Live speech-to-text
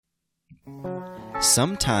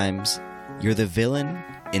Sometimes you're the villain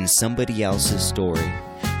in somebody else's story,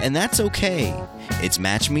 and that's okay. It's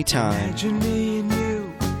Match Me Time. Imagine me and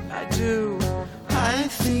you, I do. I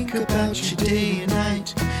think about you day and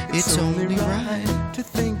night. It's only right to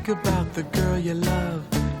think about the girl you love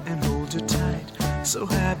and hold her tight. So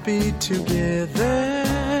happy together.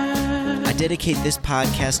 I dedicate this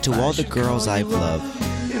podcast to all the girls I've loved,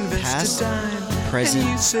 past,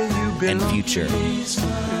 present, and future.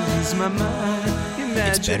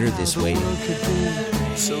 It's better this way.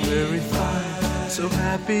 So very fine, so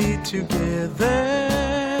happy together.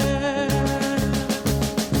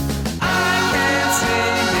 I can't see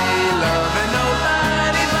me loving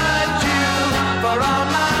nobody but you for all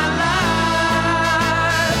my life.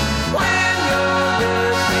 When you're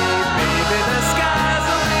with me, baby, the skies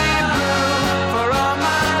will be blue for all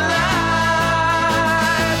my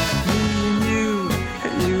life. Me and you,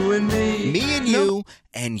 and you and me. Me and you,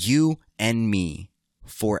 and you and me,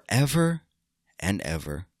 forever and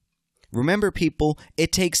ever. Remember, people,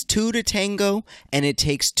 it takes two to tango, and it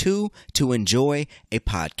takes two to enjoy a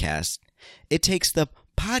podcast. It takes the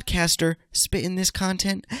podcaster spitting this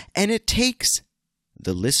content, and it takes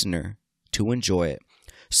the listener to enjoy it.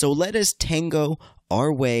 So let us tango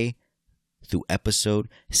our way through episode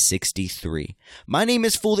 63. My name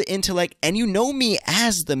is Fool the Intellect, and you know me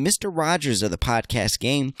as the Mr. Rogers of the podcast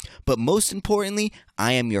game. But most importantly,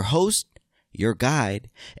 I am your host, your guide,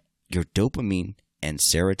 your dopamine and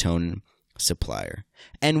serotonin supplier.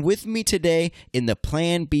 And with me today in the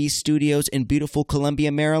Plan B studios in beautiful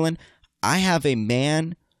Columbia, Maryland, I have a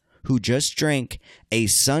man who just drank a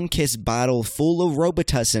Sunkist bottle full of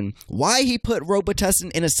Robitussin. Why he put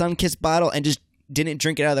Robitussin in a Sunkist bottle and just didn't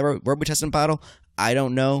drink it out of the Robitussin bottle, I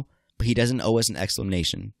don't know, but he doesn't owe us an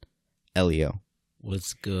explanation. Elio.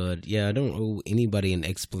 What's good? Yeah, I don't owe anybody an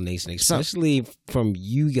explanation, especially from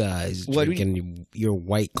you guys drinking your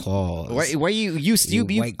White Claws. Why you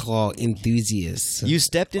White Claw enthusiasts? You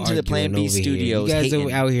stepped into the Plan B studios. You guys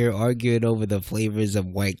are out here arguing over the flavors of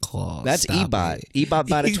White Claws. That's Ebot. Ebot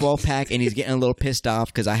bought a 12-pack, and he's getting a little pissed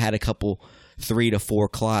off because I had a couple 3 to 4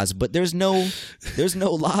 claws. But there's no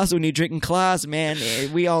laws when you're drinking claws, man.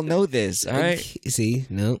 We all know this, all right? See,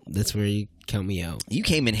 no, that's where you count me out. You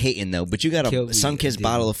came in hating though, but you got a Sunkist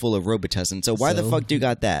bottle full of Robitussin. So why the fuck do you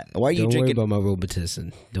got that? Why are you drinking? Don't worry about my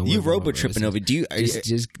Robitussin. Don't you robo tripping over? Do you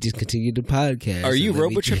just continue the podcast? Are you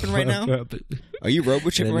robo tripping right now? Are you robo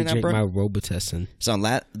tripping right now, bro? My Robitussin. So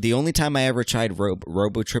the only time I ever tried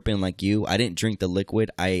robo tripping like you, I didn't drink the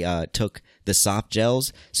liquid. I took the soft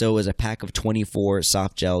gels. So it was a pack of 24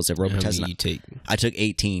 soft gels of Robitussin. How many you take? I took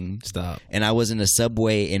 18. Stop. And I was in a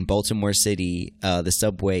Subway in Baltimore City, the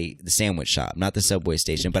sandwich shop, not the Subway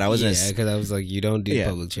station. But I was because I was like, you don't do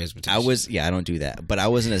public transportation. I don't do that. But I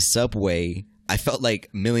was in a Subway. I felt like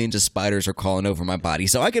millions of spiders were crawling over my body.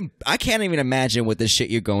 So I can't even imagine what the shit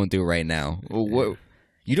you're going through right now. What,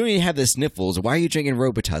 you don't even have the sniffles. Why are you drinking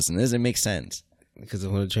Robitussin? It doesn't make sense. Because I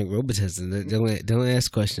want to drink Robitussin. Don't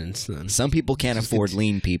ask questions. Son. Some people can't afford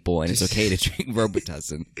lean people, and it's okay to drink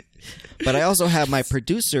Robitussin. But I also have my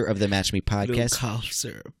producer of the Match Me podcast. Little cough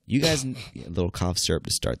syrup. You guys, a little cough syrup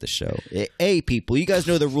to start the show. Hey, people, you guys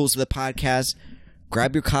know the rules of the podcast.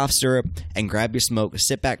 Grab your cough syrup and grab your smoke.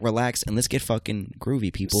 Sit back, relax, and let's get fucking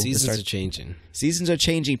groovy, people. Seasons are changing. Seasons are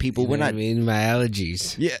changing, people. We're not. I mean, my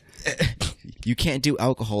allergies. Yeah. You can't do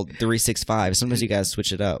alcohol 365. Sometimes you guys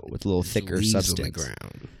switch it up with a little thicker substance. On the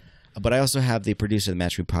ground. But I also have the producer of the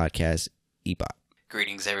Match Me podcast, Ebot.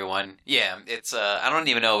 Greetings, everyone. Yeah, it's I don't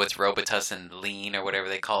even know if it's Robitussin Lean or whatever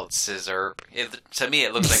they call it, Scissor. To me,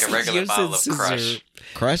 it looks like a regular bottle of Crush.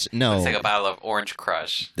 Crush? No. It's like a bottle of Orange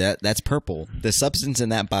Crush. That's purple. The substance in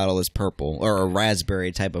that bottle is purple, or a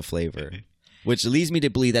raspberry type of flavor. Which leads me to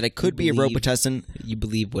believe that it could be a Robitussin. You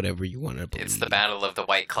believe whatever you want to believe. It's the battle of the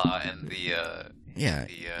White Claw and the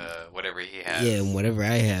whatever he has. Yeah, and whatever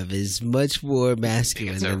I have is much more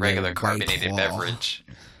masculine than a regular carbonated beverage.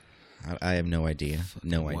 I have no idea.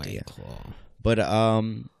 No idea. Claw. But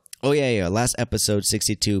last episode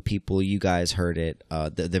 62, people, you guys heard it.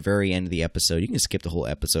 The very end of the episode. You can skip the whole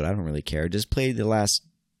episode. I don't really care. Just play the last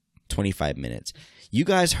 25 minutes. You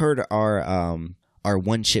guys heard our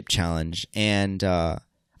one chip challenge, and I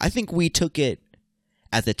think we took it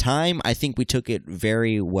at the time. I think we took it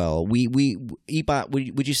very well. Ebot,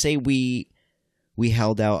 would you say we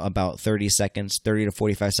held out about 30 to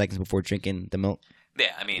 45 seconds before drinking the milk? Yeah,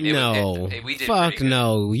 I mean, we did fuck pretty good.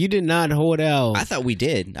 no. You did not hold out. I thought we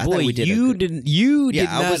did. I Boy, thought we did. you didn't. You did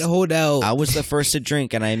not hold out. I was the first to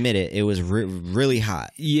drink, and I admit it. It was really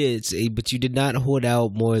hot. Yes, but you did not hold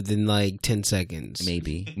out more than like 10 seconds.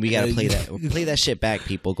 Maybe we gotta play that. Play that shit back,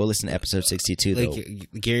 people. Go listen to episode 62. Though.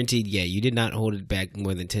 Guaranteed. Yeah, you did not hold it back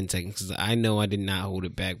more than 10 seconds. Because I know I did not hold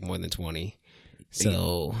it back more than 20.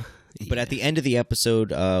 So. But at the end of the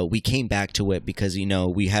episode, we came back to it because,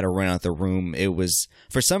 we had to run out the room. It was,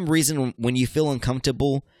 for some reason, when you feel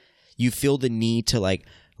uncomfortable, you feel the need to, like,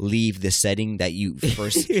 leave the setting that you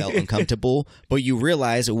first felt uncomfortable. But you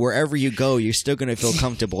realize wherever you go, you're still going to feel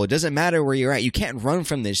comfortable. It doesn't matter where you're at. You can't run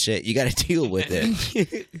from this shit. You got to deal with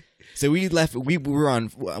it. So we left. We were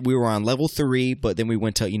on level 3, but then we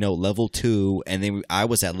went to level 2, and then I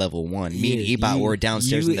was at level 1. Me and Ebot were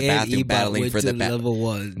downstairs in the bathroom battling for the level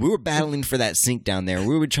 1. We were battling for that sink down there.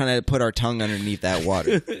 We were trying to put our tongue underneath that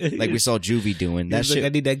water, like we saw Juvie doing. That shit. I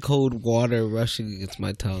need that cold water rushing against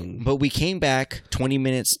my tongue. But we came back 20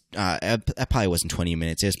 minutes. That probably wasn't 20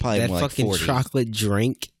 minutes. It was probably that more like 40. Fucking chocolate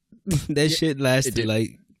drink. That shit lasted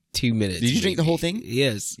like 2 minutes. Did you drink the whole thing?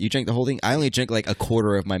 Yes. You drank the whole thing? I only drank like a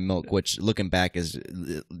quarter of my milk, which looking back is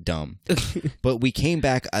dumb. But we came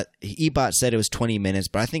back. Ebot said it was 20 minutes,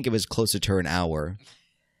 but I think it was closer to an hour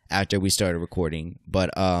after we started recording. But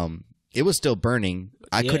it was still burning.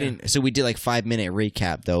 I couldn't. So we did like 5-minute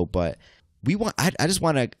recap though. But I just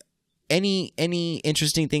want to. Any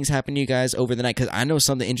interesting things happen to you guys over the night? Because I know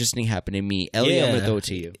something interesting happened to me. Ellie, I'm gonna go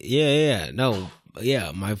to you.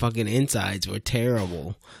 Yeah, my fucking insides were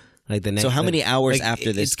terrible. Like the next. So how many hours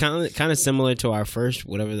after this? It's kind of similar to our first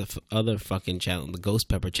whatever the other fucking challenge, the ghost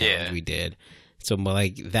pepper challenge we did. So,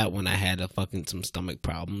 like that one, I had some stomach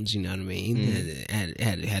problems. You know what I mean?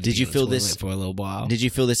 Had did you feel this for a little while? Did you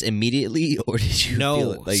feel this immediately, or did you? No.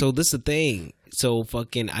 Feel it like... So this is the thing. So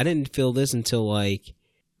fucking, I didn't feel this until like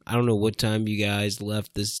I don't know what time you guys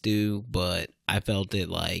left the stew, but I felt it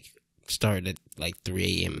like started at like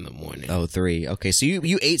 3 a.m. in the morning. Oh, 3. Okay, so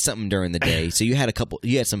you ate something during the day. So you had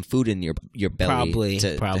some food in your belly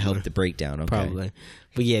to help the breakdown. Okay. Probably.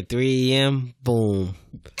 But yeah, 3 a.m. Boom.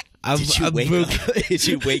 Did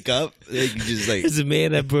you wake up? Like, just like as a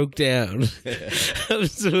man, I broke down. I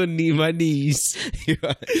was on my knees.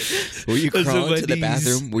 Were you crawling to the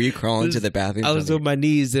bathroom? Were you crawling to the bathroom? I was on my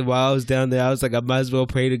knees, and while I was down there, I was like, I might as well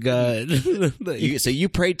pray to God. So you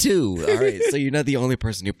prayed too. All right. So you're not the only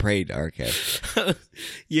person who prayed. Okay.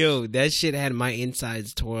 Yo, that shit had my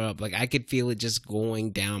insides tore up. Like I could feel it just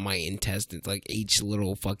going down my intestines, like each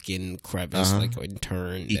little fucking crevice, like in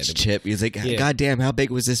turn. Each chip. He's like, God damn, how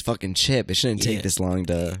big was this fucking chip? It shouldn't take this long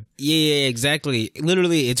to. Yeah, exactly.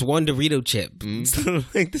 Literally, it's one Dorito chip. It's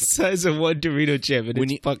like the size of one Dorito chip,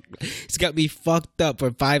 and it's got me fucked up for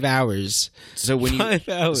 5 hours. So when 5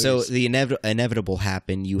 hours. So the inevitable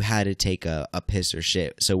happened. You had to take a piss or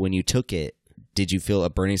shit. So when you took it, did you feel a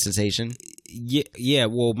burning sensation? Yeah.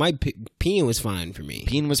 Well, my peeing was fine for me.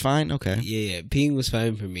 Peeing was fine. Okay. Yeah, peeing was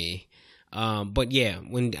fine for me. But yeah,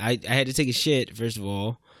 when I had to take a shit, first of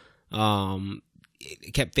all,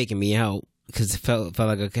 it kept faking me out. Because it felt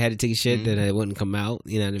like I had to take a shit, then it wouldn't come out.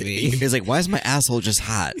 You know what I mean? It's like, why is my asshole just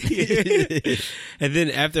hot? And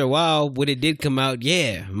then after a while, when it did come out,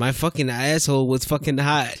 my fucking asshole was fucking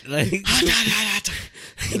hot. Like,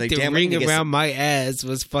 like the ring around my ass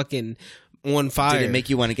was fucking on fire. Did it make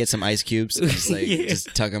you want to get some ice cubes? Just like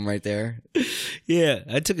just tuck them right there. Yeah,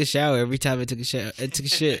 I took a shower every time I took a shower. I took a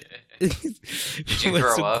shit. Did you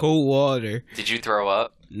throw some up? Cold water. Did you throw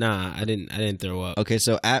up? Nah, I didn't throw up. Okay,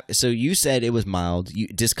 so you said it was mild,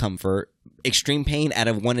 discomfort, extreme pain out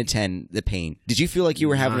of 1 to 10. The pain. Did you feel like you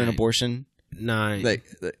were having an abortion? 9. Like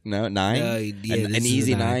no 9. An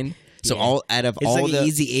easy 9. So it's like an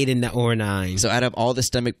easy 8 or 9. So out of all the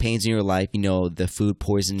stomach pains in your life, the food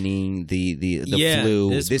poisoning, the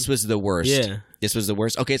flu, this was the worst. Yeah, this was the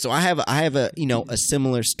worst. Okay, so I have a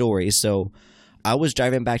similar story. So I was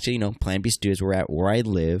driving back to Plan B Studios, where I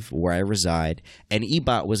live, where I reside, and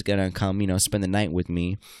Ebot was gonna come spend the night with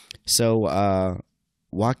me. So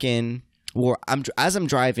walk in. Well, as I'm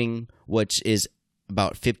driving, which is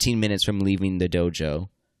about 15 minutes from leaving the dojo,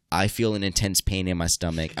 I feel an intense pain in my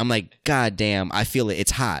stomach. I'm like, God damn, I feel it.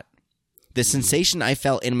 It's hot. The sensation I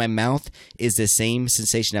felt in my mouth is the same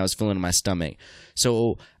sensation I was feeling in my stomach.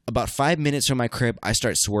 So about 5 minutes from my crib, I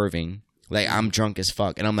start swerving. Like, I'm drunk as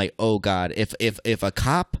fuck. And I'm like, oh, God, if a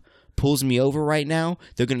cop pulls me over right now,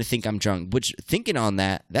 they're going to think I'm drunk. Which, thinking on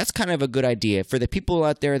that, that's kind of a good idea. For the people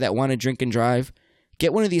out there that want to drink and drive,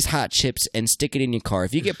 get one of these hot chips and stick it in your car.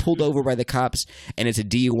 If you get pulled over by the cops and it's a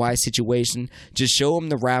DUI situation, just show them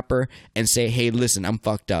the wrapper and say, hey, listen, I'm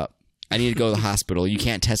fucked up. I need to go to the hospital. You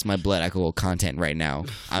can't test my blood alcohol content right now.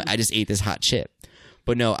 I just ate this hot chip.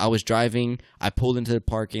 But no, I was driving. I pulled into the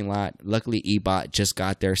parking lot. Luckily, Ebot just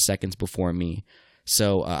got there seconds before me.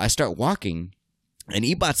 So I start walking. And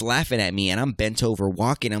Ebot's laughing at me, and I'm bent over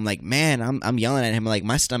walking. I'm like, man, I'm yelling at him like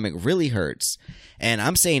my stomach really hurts, and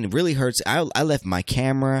I'm saying it really hurts. I left my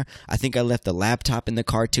camera. I think I left the laptop in the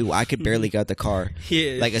car too. I could barely get out the car.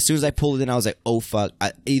 Yeah. Like as soon as I pulled it in, I was like, oh fuck!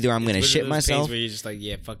 Either I'm gonna shit myself. Where you're just like,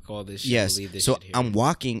 yeah, fuck all this shit. Yes. Leave this So shit here. I'm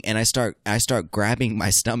walking and I start grabbing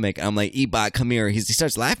my stomach. I'm like, Ebot, come here. He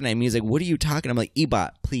starts laughing at me. He's like, what are you talking? I'm like,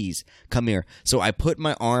 Ebot, please come here. So I put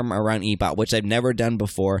my arm around Ebot, which I've never done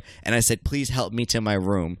before, and I said, please help me to my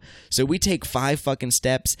room. So we take 5 fucking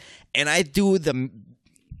steps, and I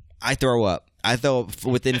throw up.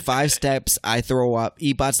 Within 5 steps, I throw up.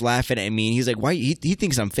 Ebot's laughing at me, and he's like, why? He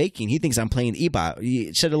thinks I'm faking. He thinks I'm playing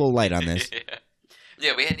Ebot. Shed a little light on this.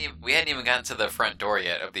 Yeah, we hadn't even gotten to the front door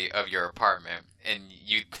yet of your apartment, and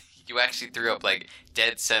you actually threw up like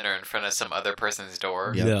dead center in front of some other person's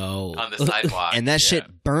door Yep. No. on the sidewalk. And that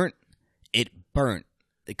shit burnt. It burnt.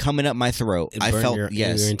 Coming up my throat. It I burned felt, your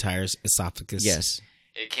yes. entire esophagus. Yes.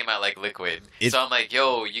 It came out like liquid. It- So I'm like,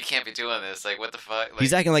 yo, you can't be doing this. Like, what the fuck? Like,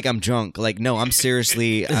 He's acting like I'm drunk. Like, no, I'm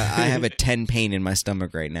seriously, I have a 10 pain in my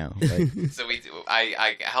stomach right now. Like, so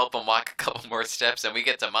I help him walk a couple more steps, and we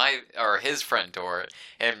get to his front door,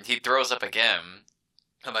 and he throws up again.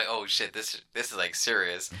 I'm like, oh shit, this is like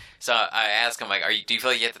serious. So I ask him like, do you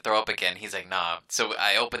feel like you have to throw up again? He's like, nah. So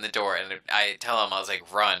I open the door and I tell him, I was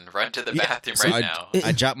like, run to the bathroom so right now.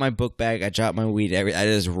 I dropped my book bag. I dropped my weed. I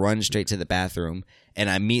just run straight to the bathroom.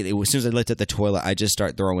 And I immediately, as soon as I looked at the toilet, I just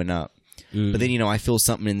start throwing up. But then, I feel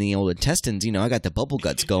something in the old intestines. I got the bubble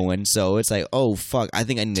guts going. So it's like, oh, fuck. I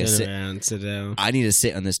think I need to Turn sit. around, sit down. I need to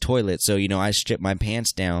sit on this toilet. So, I strip my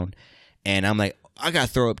pants down. And I'm like, I got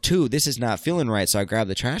to throw up too. This is not feeling right. So I grab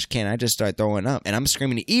the trash can. I just start throwing up. And I'm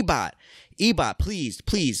screaming, Ebot,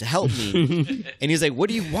 please help me. And he's like, what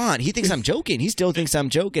do you want? He thinks I'm joking. He still thinks I'm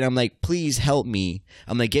joking. I'm like, please help me.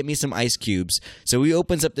 I'm like, get me some ice cubes. So he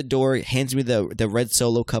opens up the door, hands me the red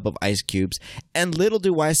Solo cup of ice cubes. And little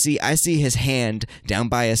do I see his hand down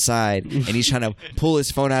by his side. And he's trying to pull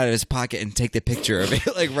his phone out of his pocket and take the picture of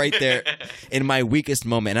it, like right there in my weakest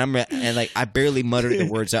moment. And I barely muttered the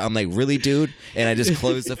words out. I'm like, really, dude? And I just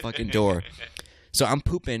closed the fucking door. So I'm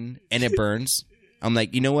pooping and it burns. I'm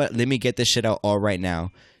like, you know what? Let me get this shit out all right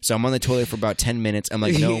now. So I'm on the toilet for about 10 minutes. I'm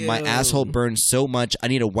like, no, my asshole burns so much. I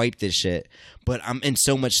need to wipe this shit. But I'm in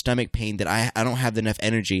so much stomach pain that I don't have enough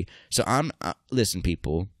energy. So listen,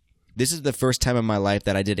 people. This is the first time in my life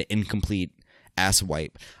that I did an incomplete ass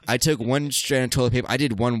wipe. I took one strand of toilet paper. I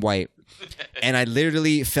did one wipe. And I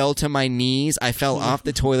literally fell to my knees. I fell off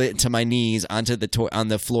the toilet to my knees onto on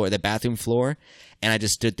the floor, the bathroom floor. And I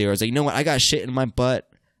just stood there. I was like, you know what? I got shit in my butt.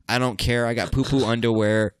 I don't care. I got poo-poo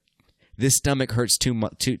underwear. This stomach hurts too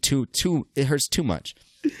much. It hurts too much.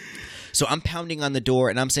 So I'm pounding on the door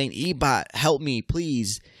and I'm saying, Ebot, help me,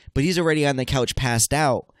 please. But he's already on the couch, passed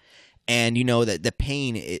out. And that the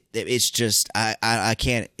pain, it's just I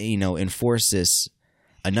can't enforce this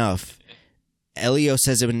enough. Elio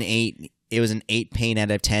says it was an 8 pain out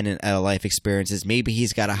of 10 out of life experiences. Maybe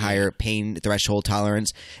he's got a higher pain threshold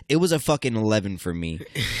tolerance. It was a fucking 11 for me.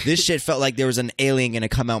 This shit felt like there was an alien gonna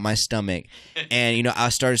come out my stomach. And I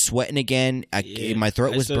started sweating again. My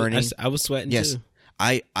throat was burning. I was sweating too.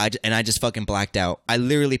 I just fucking blacked out. I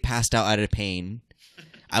literally passed out of pain.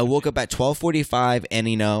 I woke up at 12:45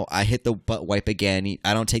 and I hit the butt wipe again.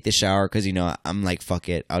 I don't take the shower because I'm like, fuck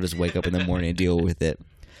it. I'll just wake up in the morning and deal with it.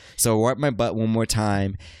 So I wipe my butt one more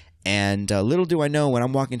time. And little do I know, when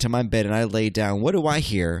I'm walking to my bed and I lay down, what do I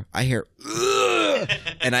hear? I hear, ugh,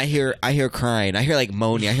 and I hear crying. I hear like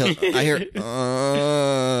moaning. I hear,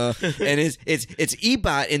 and it's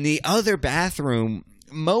Ebot in the other bathroom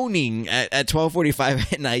moaning at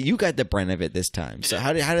 12:45 at night. You got the brunt of it this time. So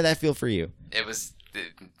how did that feel for you? It was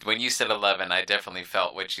when you said 11. I definitely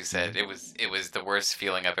felt what you said. It was the worst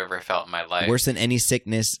feeling I've ever felt in my life. Worse than any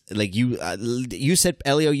sickness. Like you said,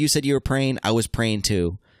 Elio. You said you were praying. I was praying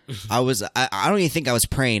too. I don't even think I was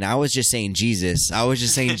praying. I was just saying Jesus. I was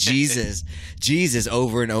just saying Jesus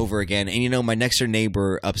over and over again. And my next door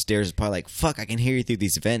neighbor upstairs is probably like, "Fuck, I can hear you through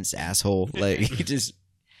these vents, asshole." Like he just.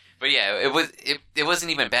 But yeah, it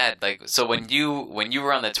wasn't even bad. Like, so when you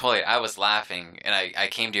were on the toilet, I was laughing, and I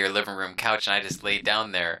came to your living room couch and I just laid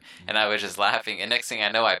down there and I was just laughing. And next thing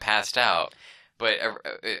I know, I passed out. But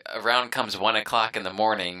around comes 1 o'clock in the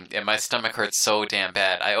morning, and my stomach hurts so damn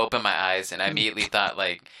bad. I open my eyes and I immediately thought,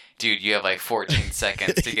 like, dude, you have like 14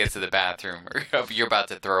 seconds to get to the bathroom, or you're about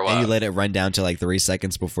to throw up. And you let it run down to like 3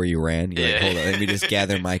 seconds before you ran. You're like, Yeah. hold on, let me just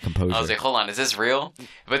gather my composure. I was like, hold on, is this real?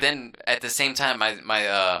 But then at the same time,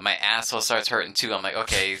 my asshole starts hurting too. I'm like,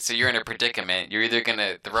 okay, so you're in a predicament. You're either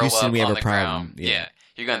gonna throw Houston, up we have on a the problem. ground. Yeah.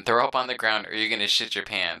 You're gonna throw up on the ground, or you're gonna shit your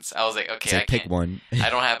pants. I was like, okay, So I pick can't. one. I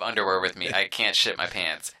don't have underwear with me. I can't shit my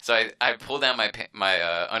pants. So I pull down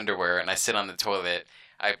my underwear and I sit on the toilet.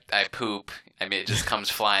 I poop. I mean, it just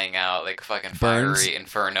comes flying out like a fucking Burns. fiery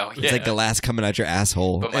inferno. It's like glass coming out your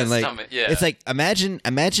asshole. But my and like, stomach- yeah. It's like imagine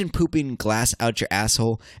pooping glass out your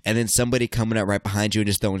asshole and then somebody coming up right behind you and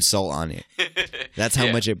just throwing salt on it. That's how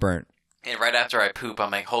Yeah. much it burnt. And right after I poop,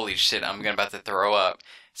 I'm like, holy shit, I'm about to throw up.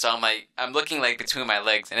 So I'm like, I'm looking like between my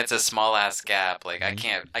legs, and it's a small ass gap. Like I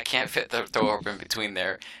can't fit the throw up in between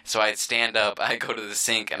there. So I stand up, I go to the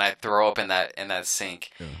sink, and I throw up in that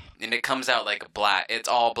sink, and it comes out like black. It's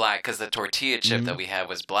all black because the tortilla chip that we had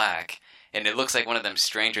was black, and it looks like one of them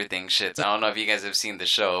Stranger Things shits. I don't know if you guys have seen the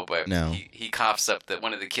show, but No. he coughs up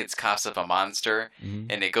one of the kids coughs up a monster,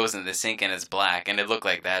 and it goes in the sink and it's black, and it looked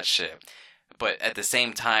like that shit. But at the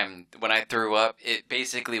same time, when I threw up, it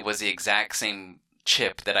basically was the exact same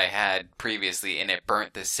chip that I had previously, and it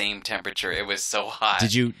burnt the same temperature. It was so hot.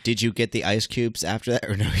 Did you get the ice cubes after that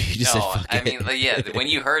or no? You just No, said fuck I it. mean, like, yeah. When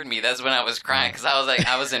you heard me, that's when I was crying because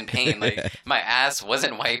I was in pain. Like my ass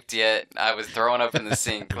wasn't wiped yet. I was throwing up in the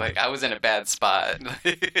sink. Like I was in a bad spot.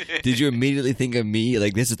 Did you immediately think of me?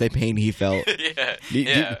 Like this is the pain he felt.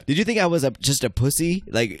 Yeah. Did you think I was just a pussy?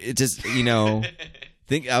 Like it just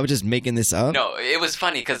think I was just making this up? No, it was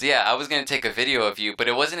funny because I was gonna take a video of you, but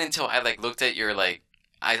it wasn't until I like looked at your like.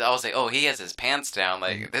 I was like, oh, he has his pants down.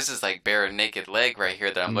 Like this is like bare naked leg right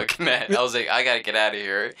here that I'm looking at. I was like, I gotta get out of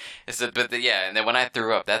here. And then when I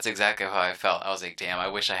threw up, that's exactly how I felt. I was like, damn, I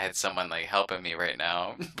wish I had someone like helping me right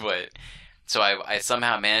now. But so I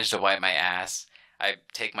somehow managed to wipe my ass. I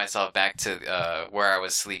take myself back to where I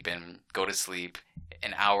was sleeping, go to sleep.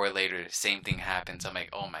 An hour later, same thing happens. I'm like,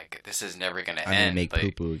 oh my god, this is never gonna I'm end. gonna make like,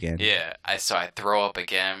 poo-poo again. Yeah, I throw up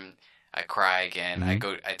again. I cry again.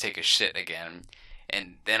 I take a shit again,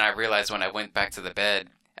 and then I realized when I went back to the bed,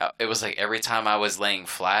 it was like every time I was laying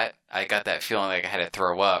flat, I got that feeling like I had to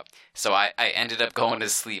throw up. So I ended up going to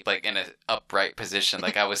sleep like in an upright position,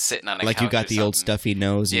 like I was sitting on a Like couch you got or the old something. stuffy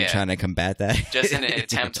nose and you're Yeah. trying to combat that. Just in an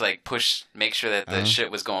attempt to like make sure that the shit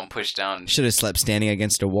was going pushed down. Should have slept standing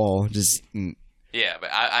against a wall. Just Yeah, but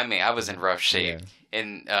I mean, I was in rough shape.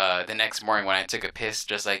 And the next morning when I took a piss,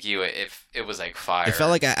 just like you, it was like fire. it felt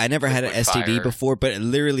like I never had an Liquid STD fire. before, but it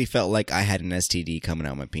literally felt like I had an STD coming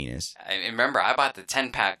out my penis. I remember I bought the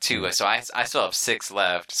 10-pack too, so I still have 6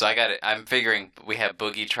 left. So I got it. I'm figuring we have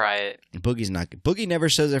Boogie try it. Boogie's not good. Boogie never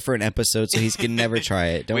shows it for an episode, so he's can never try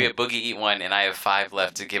it. Don't. We have Boogie eat one, and I have 5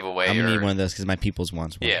 left to give away. I'm gonna or, need one of those because my peoples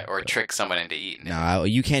wants one. Yeah, or trick someone into eating it. No,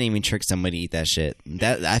 you can't even trick somebody to eat that shit.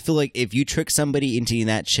 That I feel like if you trick somebody into eating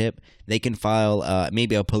that chip, they can file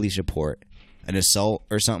maybe a police report, an assault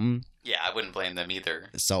or something. Yeah, I wouldn't blame them either.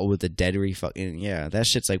 Assault with a deadery fucking that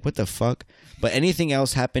shit's like what the fuck. But anything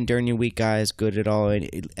else happened during your week, guys? Good at all? And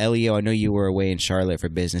Elio, I know you were away in Charlotte for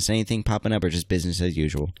business. Anything popping up or just business as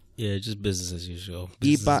usual? Yeah, just business as usual. Ebot-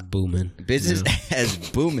 Business is booming. Business as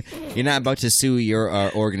booming. You're not about to sue your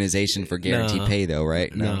organization for guaranteed No. pay, though,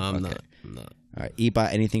 right? No, I'm Okay. not. I'm not. All right,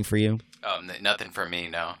 Ebot, anything for you? Nothing for me,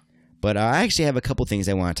 no. But I actually have a couple things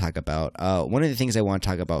I want to talk about. One of the things I want to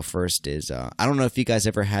talk about first is I don't know if you guys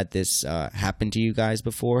ever had this happen to you guys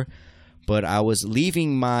before, but I was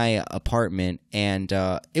leaving my apartment and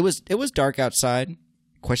it was dark outside.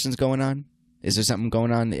 Questions going on? Is there something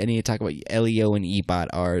going on? I need to talk about Elio and Ebot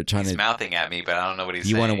are trying He's to. mouthing at me, but I don't know what he's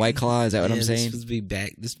You saying. want a White Claw? Is that what Yeah, I'm This saying? supposed to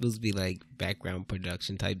be This supposed to be like background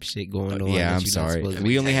production type shit going on. Yeah, that I'm you're not sorry. supposed to We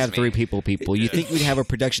be. only Text have 3 me. people. You think we'd have a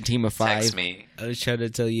production team of 5? Text me. I was trying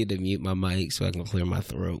to tell you to mute my mic so I can clear my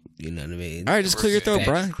throat. You know what I mean? All right, just clear your throat,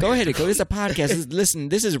 bro. Go ahead. Go. This is a podcast. Listen,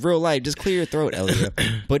 this is real life. Just clear your throat, Elio.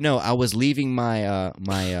 But no, I was leaving my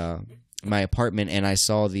my apartment and I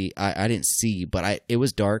saw I didn't see, but it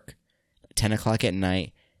was dark, 10 o'clock at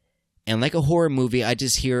night, and like a horror movie, I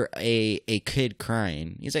just hear a kid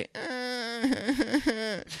crying. He's like,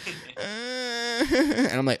 and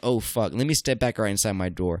I'm like, oh fuck, let me step back right inside my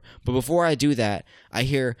door. But before I do that, I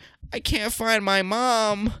hear, I can't find my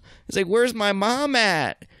mom. It's like, where's my mom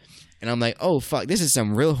at? And I'm like, oh fuck, this is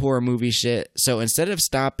some real horror movie shit. So instead of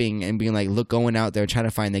stopping and being like, look, going out there trying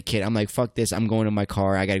to find the kid, I'm like, fuck this, I'm going to my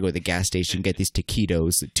car. I gotta go to the gas station, get these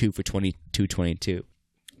taquitos, 2 for $22.22.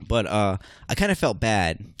 But I kind of felt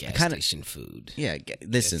bad. Gas I kinda, station food. yeah.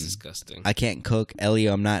 That's Listen, disgusting. I can't cook.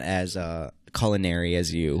 Elio, I'm not as culinary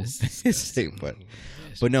as you.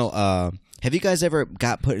 but no, Have you guys ever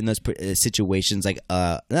got put in those situations, like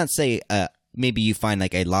not say maybe you find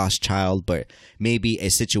like a lost child, but maybe a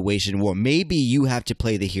situation where maybe you have to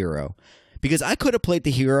play the hero? Because I could have played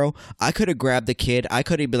the hero, I could have grabbed the kid, I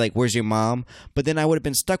could have been like, "Where's your mom?" But then I would have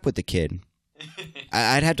been stuck with the kid.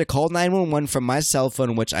 I'd have to call 911 from my cell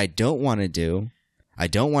phone, which I don't want to do. I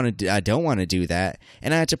don't want to do that,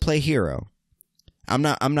 and I had to play hero. I'm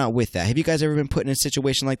not with that. Have you guys ever been put in a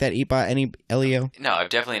situation like that, Elio? No, I've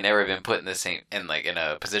definitely never been put in in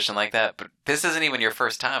a position like that. But this isn't even your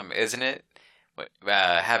first time, isn't it?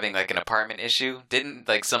 Having like an apartment issue. Didn't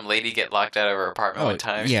like some lady get locked out of her apartment one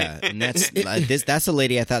time? Yeah, and that's that's the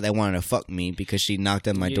lady I thought that wanted to fuck me because she knocked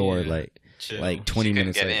on my door like 20 she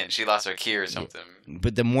minutes get later. in. She lost her key or something.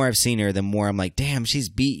 But the more I've seen her, the more I'm like, damn, she's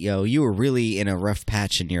beat, yo. You were really in a rough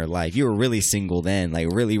patch in your life. You were really single then, like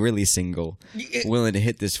really, really single, willing to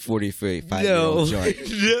hit this 45-year-old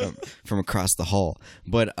joint from across the hall.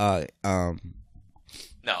 But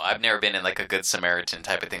No, I've never been in like a Good Samaritan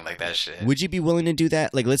type of thing like that shit. would you be willing to do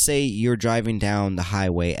that? Like, let's say you're driving down the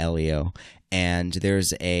highway, Elio, and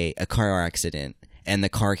there's a car accident, and the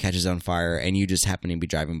car catches on fire, and you just happen to be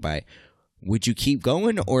driving by. Would you keep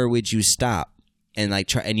going, or would you stop and like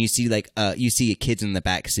try? And you see you see kids in the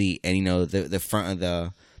back seat, and you know the front of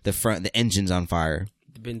the engine's on fire.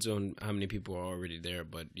 Depends on how many people are already there,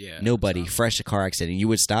 but yeah. Nobody, fresh car accident. You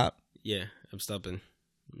would stop? Yeah, I'm stopping.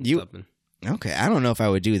 Stopping. Okay, I don't know if I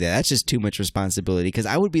would do that. That's just too much responsibility because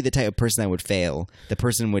I would be the type of person that would fail. The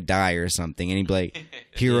person would die or something, and he'd be like,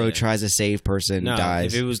 "Hero tries to save person,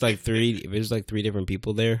 dies." If it was like three different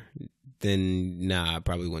people there, then nah, I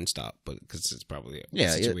probably wouldn't stop. But because it's probably the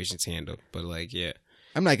situation's handled. But like, yeah,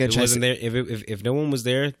 I'm not gonna if it try. Wasn't there? If no one was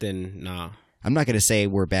there, then nah. I'm not gonna say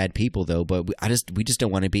we're bad people though, but we just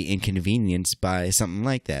don't want to be inconvenienced by something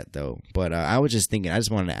like that though. But I was just thinking, I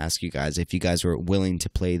just wanted to ask you guys if you guys were willing to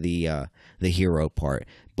play the hero part.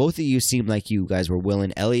 Both of you seemed like you guys were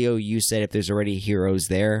willing. Elio, you said if there's already heroes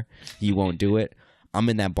there, you won't do it. I'm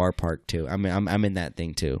in that bar park too. I'm in that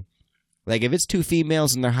thing too. Like if it's two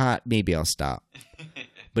females and they're hot, maybe I'll stop.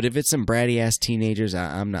 But if it's some bratty ass teenagers,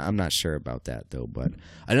 I'm not sure about that though. But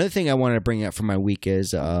another thing I wanted to bring up for my week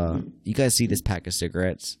is you guys see this pack of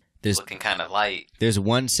cigarettes? There's looking kind of light. There's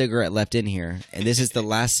one cigarette left in here, and this is the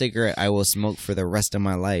last cigarette I will smoke for the rest of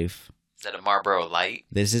my life. Is that a Marlboro Light?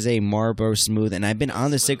 This is a Marlboro Smooth, and I've been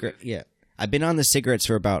on the cigarette. Yeah. I've been on the cigarettes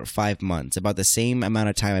for about 5 months, about the same amount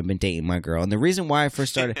of time I've been dating my girl. And the reason why I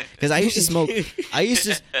first started, because I used to smoke. I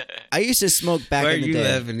used to smoke back in the day. Why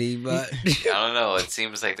are you laughing, Eva? I don't know. It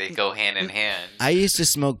seems like they go hand in hand. I used to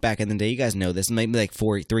smoke back in the day. You guys know this. Maybe like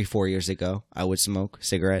 4 years ago, I would smoke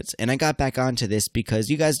cigarettes, and I got back onto this because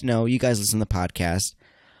you guys know. You guys listen to the podcast.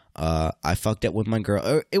 I fucked up with my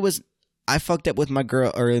girl. I fucked up with my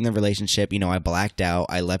girl early in the relationship. You know, I blacked out.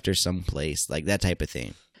 I left her someplace, like that type of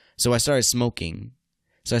thing. So I started smoking.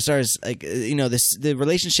 So I started, like, you know, the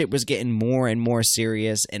relationship was getting more and more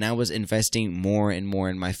serious, and I was investing more and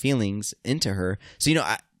more in my feelings into her. So, you know,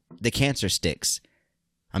 the cancer sticks.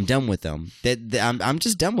 I'm done with them. I'm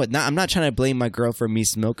just done with. I'm not trying to blame my girl for me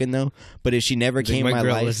smoking though. But if she never came in my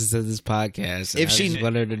life, listens to this podcast. If she just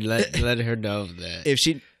wanted to let her know that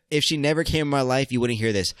if she never came in my life, you wouldn't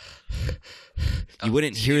hear this. You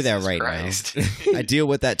wouldn't hear that right Christ. now. I deal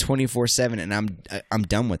with that 24/7, and I'm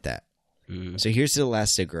done with that. So here's the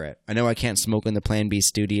last cigarette. I know I can't smoke in the Plan B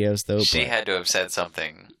studios though. She but had to have said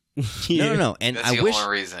something. No. And That's I the wish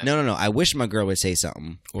only reason. No. I wish my girl would say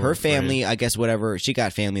something. Or Her a friend. family, I guess, whatever. She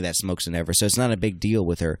got family that smokes and ever, so it's not a big deal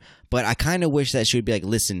with her. But I kind of wish that she would be like,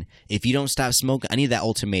 "Listen, if you don't stop smoking, I need that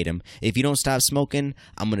ultimatum. If you don't stop smoking,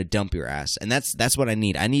 I'm gonna dump your ass." And that's what I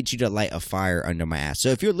need. I need you to light a fire under my ass. So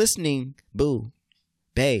if you're listening, boo,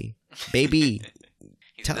 baby.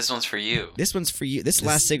 This one's for you. This one's for you. This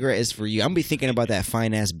last cigarette is for you. I'm gonna be thinking about that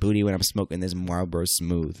fine ass booty when I'm smoking this Marlboro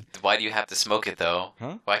Smooth. Why do you have to smoke it though?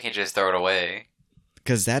 Huh? Why can't you just throw it away?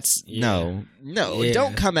 Because that's no. Yeah.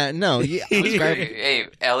 Don't come at no. Hey,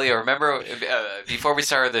 Elio, remember before we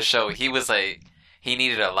started the show, he was like, he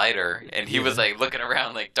needed a lighter, and he was like looking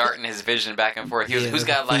around, like darting his vision back and forth. He was, who's like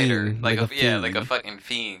got a lighter? fiend, Like like a fucking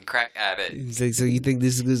fiend, crack at it. He's like, so you think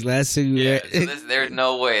this is his last Yeah, cigarette? so there's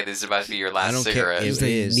no way this is about to be your last I don't care cigarette. if- He's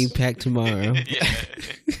like, It is. new pack tomorrow. Yeah.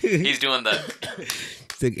 He's doing the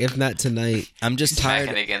He's like, if not tonight. I'm just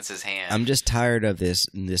smacking tired. against his hand. I'm just tired of this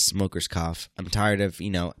smoker's cough. I'm tired of,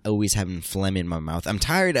 always having phlegm in my mouth. I'm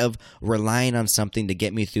tired of relying on something to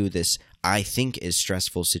get me through this, I think, is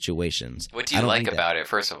stressful situations. What do I you don't like need that. about it?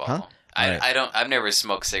 First of all, Huh? Alright. I've never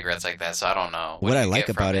smoked cigarettes like that, so I don't know. What do I you like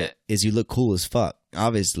get from about it is you look cool as fuck.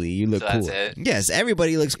 Obviously, you look So cool. that's it? Yes,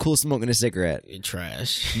 everybody looks cool smoking a cigarette. You're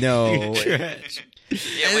trash. No. You're trash.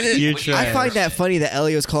 Yeah, You're when trash. I find that funny that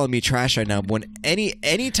Elio's calling me trash right now. When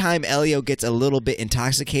anytime Elio gets a little bit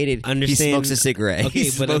intoxicated, he smokes a cigarette. Okay, he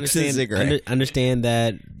but smokes a cigarette. understand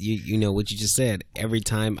that you know what you just said. Every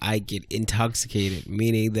time I get intoxicated,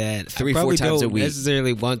 meaning that 3-4 I probably times a don't week.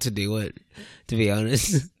 necessarily want to do it. To be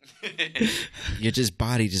honest, Your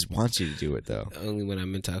body just wants you to do it though. only when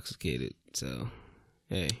I'm intoxicated. So,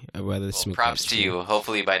 hey, I'd rather Well, smoke. props that to shit. you.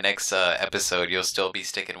 Hopefully by next episode you'll still be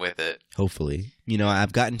sticking with it. Hopefully,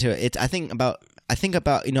 I've gotten to it. I think about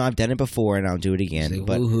I've done it before and I'll do it again. Say,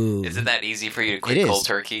 but woohoo. Isn't that easy for you to quit It is. cold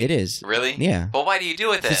turkey? It is. Really? Yeah. Well, why do you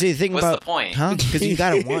do it then? See, the thing What's about the point? huh? Because you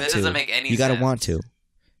gotta want That to. doesn't make any You gotta sense. want to.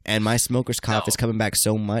 And my smoker's cough No. is coming back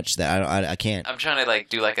so much that I can't. I'm trying to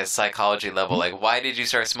do a psychology level. Like, why did you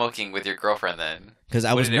start smoking with your girlfriend then? Because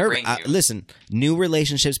I What was did it nervous. bring you? Listen, new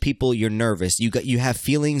relationships, people, you're nervous. You have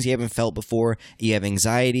feelings you haven't felt before. You have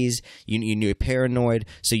anxieties. You're paranoid.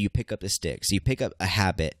 So you pick up the sticks. You pick up a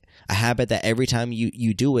habit that every time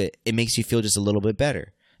you do it, it makes you feel just a little bit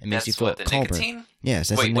better. It makes That's you feel what, the calmer. nicotine? Yes,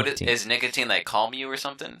 that's Wait, the what nicotine. is nicotine calm you or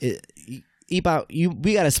something? We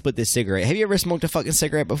gotta split this cigarette. Have you ever smoked a fucking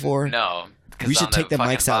cigarette before? No. 'cause We should on take the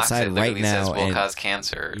fucking mics box, outside it literally right says now will and- cause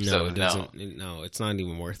cancer. No, so it doesn't. No, it's not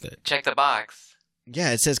even worth it. Check the box.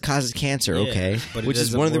 Yeah, it says causes cancer. Yeah, okay, but it which is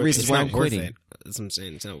doesn't one of the work- reasons it's why not I'm worth quitting. it. That's what I'm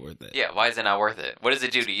saying. It's not worth it. Yeah, why is it not worth it? What does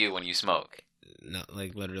it do to you when you smoke? Not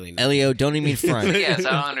literally. Not. Elio, don't even front. Yes, I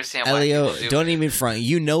don't understand why Elio, people do don't it. even front.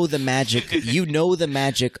 You know the magic. You know the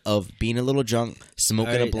magic of being a little drunk,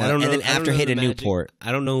 smoking a Alright, blunt, and then after hit a Newport.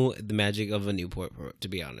 I don't know the magic of a Newport, to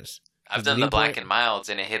be honest. I've done the black and milds,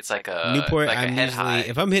 and it hits like a Newport, like a I'm head usually, high.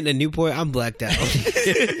 if I'm hitting a Newport, I'm blacked out.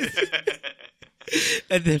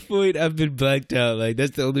 At that point, I've been blacked out. Like,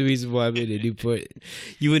 that's the only reason why I'm in a Newport.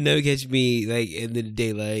 You would never catch me, in the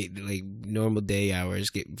daylight, normal day hours,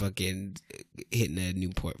 get fucking hitting a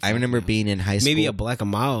Newport. I remember being in high school. Maybe a black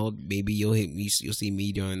and mild. Maybe you'll see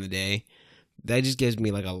me during the day. That just gives me,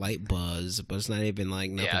 a light buzz, but it's not even,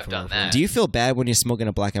 nothing. Yeah, I've for done real. that. Do you feel bad when you're smoking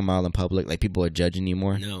a black and mild in public? Like people are judging you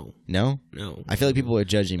more? No. No? No. I feel like people are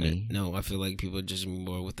judging me. No, I feel like people are judging me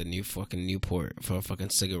more with the new fucking Newport for a fucking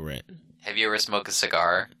cigarette. Have you ever smoked a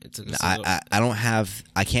cigar? It's a cigar.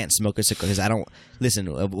 I can't smoke a cigar because I don't listen.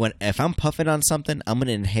 If I'm puffing on something, I'm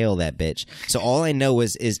gonna inhale that bitch. So all I know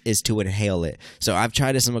is to inhale it. So I've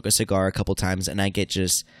tried to smoke a cigar a couple times and I get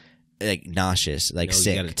just nauseous, No,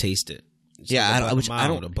 sick. You gotta taste it. It's Yeah, like a I black and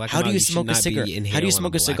mild. A don't. black How and do mild, you should smoke a not be cigar? How do you inhaling smoke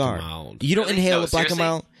a black and cigar? mild. You don't Really? inhale No, a black and seriously?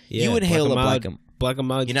 mild. Yeah, You inhale a and black mild. and. Black and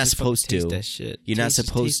mild. You're not just fucking supposed to. taste that shit. You're not Taste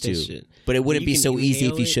supposed that to. shit. But it wouldn't You be can so easy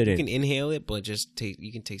if inhale you it, shouldn't. You can inhale it, but just taste.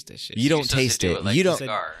 You can taste that shit. You don't You're supposed to taste do it. like You a don't.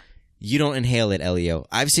 cigar. You don't inhale it, Elio.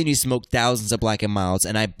 I've seen you smoke thousands of black and milds,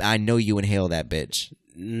 and I know you inhale that bitch.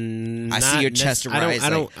 I see your chest rise.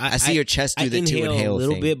 I see your chest do the two inhale a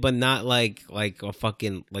little thing. bit, but not like a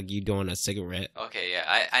fucking you doing a cigarette. Okay,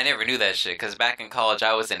 yeah, I never knew that shit because back in college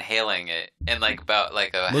I was inhaling it and about a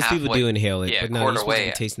Most people halfway- do inhale it, yeah, but no, quarter you're supposed to way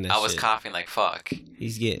be tasting that I was shit. coughing like fuck.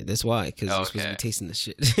 That's why, because you're supposed to Okay. be tasting the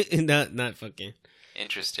shit, not fucking.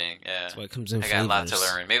 Interesting, yeah. That's why it comes in I flavors. got a lot to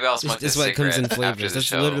learn. Maybe I'll smoke That's this why it comes in cigarette after flavors. the That's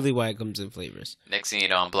show. literally why it comes in flavors. Next thing you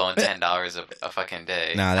know, I'm blowing $10 a fucking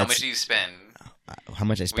day. Nah, How that's- much do you spend? How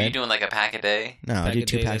much I Were you spend? doing a pack a day? No, I do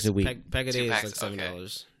 2 packs a week. Pack a day 2 is packs, like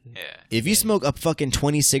 $7. Yeah. If you smoke up fucking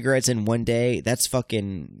 20 cigarettes in one day, that's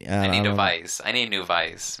fucking. I need a don't know. vice. I need a new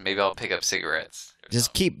vice. Maybe I'll pick up cigarettes. or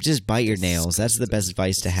something. Just bite your nails. That's the best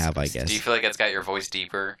vice to have, I guess. Do you feel like it's got your voice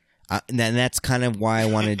deeper? And that's kind of why I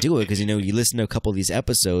want to do it because you listen to a couple of these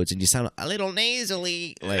episodes and you sound a little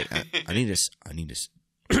nasally. Like I need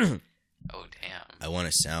to. Oh damn. I want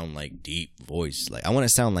to sound like deep voice. Like I want to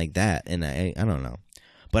sound like that, and I don't know.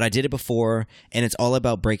 But I did it before, and it's all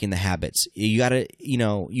about breaking the habits. You gotta,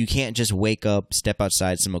 you can't just wake up, step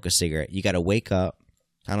outside, smoke a cigarette. You gotta wake up.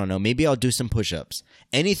 I don't know. Maybe I'll do some push-ups.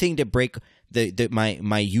 Anything to break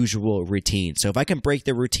my usual routine. So if I can break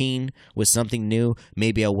the routine with something new,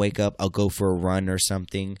 maybe I'll wake up, I'll go for a run or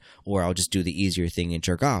something, or I'll just do the easier thing and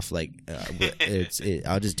jerk off.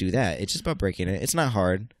 I'll just do that. It's just about breaking it. It's not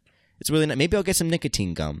hard. It's really not. Maybe I'll get some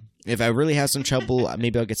nicotine gum. If I really have some trouble,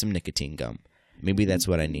 maybe I'll get some nicotine gum. Maybe that's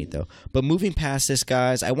what I need, though. But moving past this,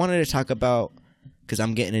 guys, I wanted to talk about, because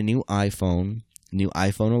I'm getting a new iPhone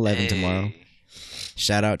 11 tomorrow. Hey.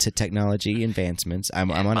 Shout out to technology advancements. I'm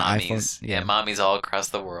on an mommies. iPhone. Yeah, mommies all across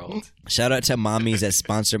the world. Shout out to mommies that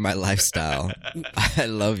sponsor my lifestyle. I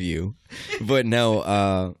love you. But no,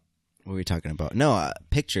 what were we talking about? No,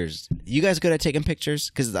 pictures. You guys good at taking pictures?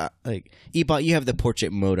 Because, Ebot, you have the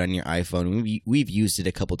portrait mode on your iPhone. We've used it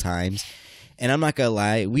a couple times. And I'm not gonna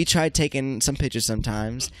lie, we tried taking some pictures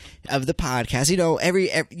sometimes of the podcast. You know,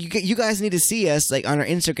 you guys need to see us like on our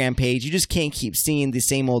Instagram page. You just can't keep seeing the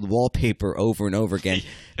same old wallpaper over and over again.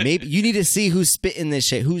 Maybe you need to see who's spitting this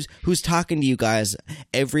shit, who's talking to you guys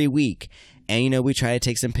every week. And you know, we try to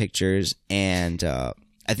take some pictures, and I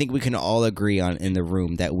think we can all agree in the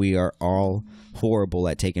room that we are all horrible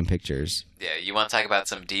at taking pictures. Yeah, you want to talk about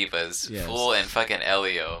some divas? Yes. Fool and fucking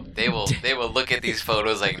Elio. They will look at these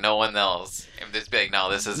photos like no one else and just be like, "No,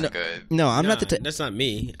 this isn't good." No, I'm not the. That's not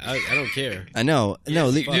me. I don't care. I know. No,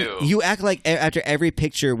 Yes, you do. you act like after every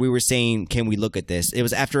picture we were saying, "Can we look at this?" It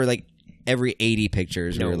was after like every 80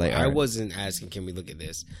 pictures we No, were like, I "All right." wasn't asking, can we look at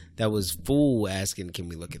this? That was Fool asking, can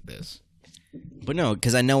we look at this? But no,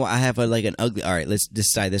 because I know I have an ugly. All right, let's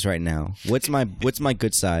decide this right now. What's my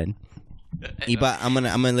good side? Eba, I'm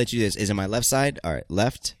gonna let you do this. Is it my left side? All right,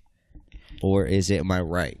 left, or is it my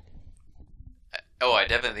right? Oh, I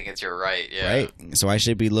definitely think it's your right. Yeah. Right. So I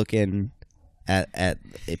should be looking at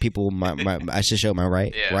people. I should show my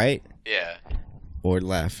right, Yeah. right, Yeah. or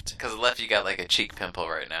left. Because left, you got like a cheek pimple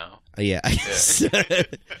right now. Yeah.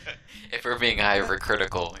 If we're being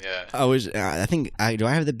hypercritical, yeah. I think do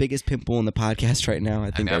I have the biggest pimple in the podcast right now? I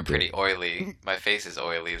I think mean, I I'm do. pretty oily. My face is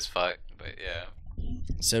oily as fuck, but yeah.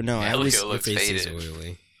 So no, I Elio always looks Your face faded. is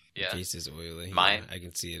oily. Yeah. Your face is oily. Mine? Yeah, I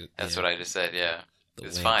can see it. That's yeah. what I just said, yeah. The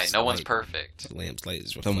It's lamp's fine. No one's light. perfect. The lamp's light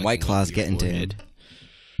is some reflecting White Claws off your getting to him. forehead.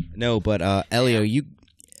 No, but Elio,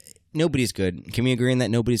 nobody's good. Can we agree on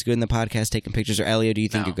that? Nobody's good in the podcast taking pictures. Or Elio, do you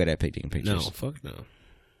think No. you're good at taking pictures? No, fuck no.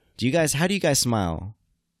 How do you guys smile?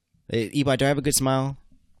 Eba, do I have a good smile?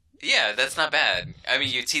 Yeah, that's not bad. I mean,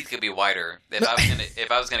 your teeth could be whiter.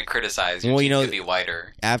 If I was gonna criticize, your Well, teeth you know- could be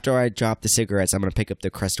whiter. After I drop the cigarettes, I'm gonna pick up the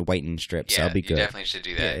crust whitening strips. Yeah, I'll be you good. definitely should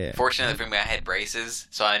do that. Yeah, yeah. Fortunately for me, I had braces,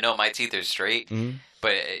 so I know my teeth are straight. Mhm.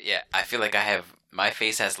 But yeah, I feel like my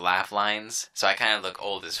face has laugh lines, so I kind of look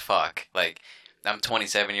old as fuck. Like I'm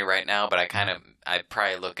 27 year right now, but I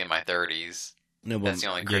probably look in my 30s. No, but That's the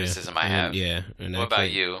only criticism I have. Yeah. And What about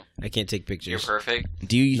you? I can't take You're pictures. perfect.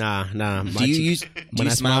 do you Nah. do you use When I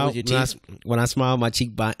smile smile with your teeth? when I smile, my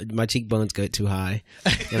cheekbones get too high,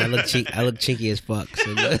 and I look chinky as fuck.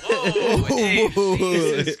 So Oh, hey,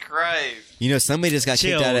 Jesus Christ! You know, somebody just got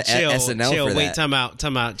kicked out of SNL chill. for Wait, that. time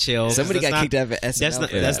out, chill. Somebody That's got not- kicked out of SNL.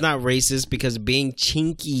 That's not racist, because being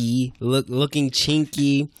chinky, looking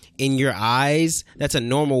chinky in your eyes, that's a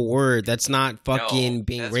normal word. That's not fucking No,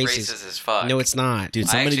 being that's racist. as fuck. No, it's not, Dude, I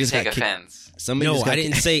somebody actually just take got kicked. offense. Somebody No, just got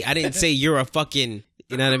I didn't say you're a fucking.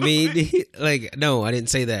 You know what I mean? Like, no, I didn't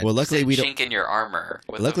say that. Well, luckily Said we don't. chink in your armor.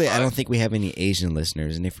 What the Luckily, I fuck? don't think we have any Asian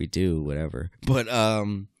listeners, and if we do, whatever. But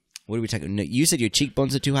what are we talking? No, you said your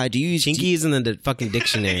cheekbones are too high. Do you use Chinky is in the fucking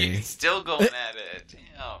dictionary. He's still going at it.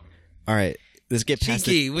 Damn. All right, let's get past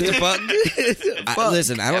Chinky, what the fuck?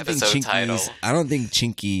 Listen, I don't think Episode chinky. title. I don't think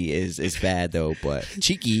chinky is bad though, but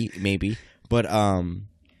cheeky maybe. But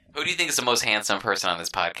Who do you think is the most handsome person on this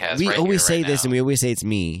podcast? we right always here, say right this, now? and we always say it's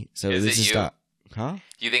me. So Is let's it just you? stop. Huh?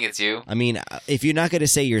 You think it's you? I mean, if you're not gonna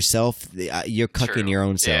say yourself, you're cucking True. your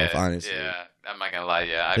own self. Yeah, honestly, Yeah, I'm not gonna lie.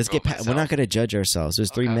 Yeah, let's get. We're not gonna judge ourselves.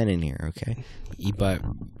 There's three Okay. men in here. Okay. Ebot.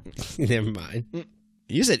 Never mind.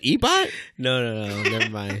 You said Ebot. No. Never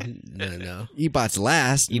mind. No. Ebot's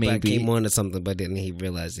last. Ebot maybe. came on to something, but then he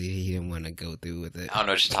realized he didn't want to go through with it. I don't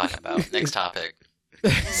know what you're talking about. Next topic.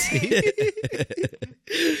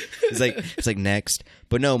 It's like next.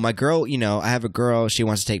 But no, my girl, I have a girl, she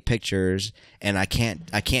wants to take pictures, and I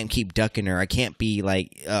can't keep ducking her. I can't be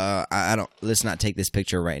like I don't let's not take this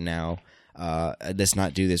picture right now. Let's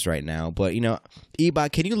not do this right now. But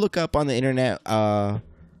Ebot, can you look up on the internet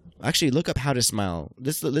actually look up how to smile.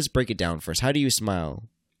 Let's break it down first. How do you smile?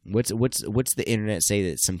 What's the internet say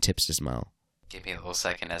that some tips to smile? Give me a little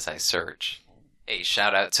second as I search. Hey,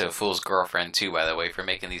 shout out to Fool's girlfriend too, by the way, for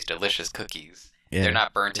making these delicious cookies. Yeah. They're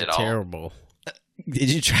not burnt at all. Terrible. Did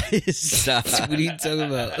you try to stop? What are you talking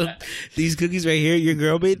about? These cookies right here, your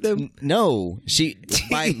girl made them? No, she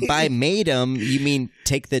by made them. You mean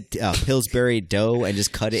take the Pillsbury dough and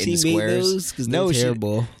just cut it She into made squares? those? 'Cause No, they're she-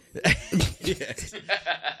 terrible.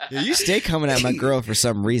 You stay coming at my girl for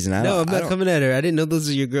some reason. No, I'm not coming at her. I didn't know those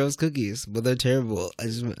are your girl's cookies, but they're terrible.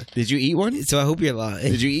 Did you eat one? So I hope you're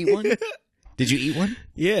lying. Did you eat one? Did you eat one?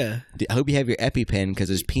 Yeah. I hope you have your EpiPen because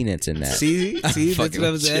there's peanuts in that. See, that's fucking what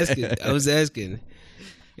I was with you. asking. I was asking.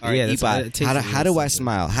 All right, that's Ebot, what it takes how do I something.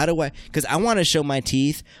 smile? How do I? Because I want to show my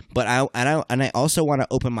teeth, but I also want to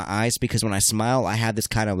open my eyes because when I smile, I have this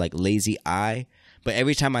kind of like lazy eye. But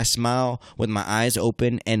every time I smile with my eyes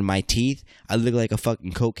open and my teeth, I look like a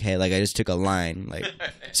fucking cokehead. Like I just took a line. Like,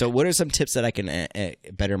 so what are some tips that I can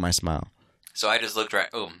better my smile? So I just looked right.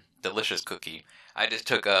 delicious cookie. I just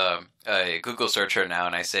took a Google search right now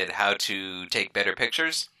and I said how to take better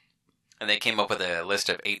pictures, and they came up with a list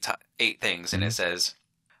of eight things, and it says,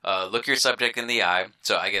 look your subject in the eye.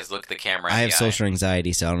 So I guess look the camera in I the have eye. social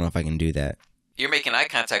anxiety, so I don't know if I can do that. You're making eye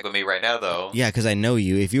contact with me right now, though. Yeah, because I know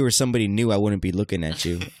you. If you were somebody new, I wouldn't be looking at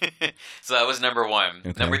you. So that was number one.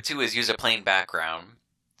 Okay. Number two is use a plain background.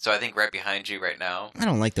 So I think right behind you right now, I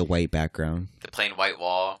don't like the white background. the plain white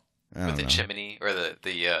wall I with don't the know. chimney or the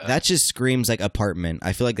That just screams like apartment.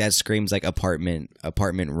 I feel like that screams like apartment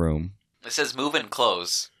room. It says move in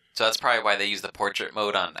close. So that's probably why they use the portrait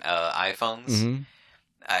mode on iPhones. Hmm.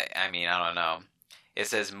 I mean, I don't know. It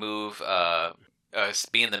says move,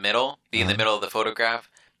 be in the middle. Be in the middle of the photograph.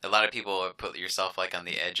 A lot of people put yourself like on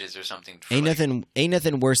the edges or something. for, Ain't like-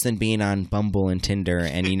 nothing worse than being on Bumble and Tinder,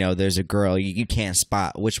 and there's a girl you can't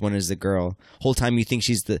spot which one is the girl. Whole time you think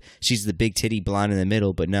she's the big titty blonde in the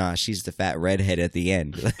middle, but nah, she's the fat redhead at the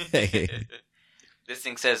end. This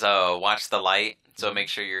thing says watch the light. So make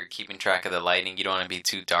sure you're keeping track of the lighting. You don't want to be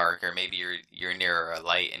too dark, or maybe you're near a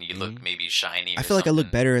light and you look maybe shiny. I or feel like I look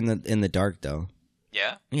something. better in the dark though.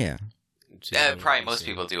 Yeah, Yeah, So you don't wanna probably be most seen.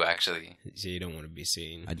 people do actually. So you don't want to be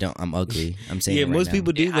seen. I don't. I'm ugly. I'm saying Yeah, it right most now.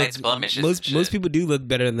 people do. It hides blemishes and Most shit. people do look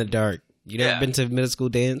better in the dark. You never Yeah. been to middle school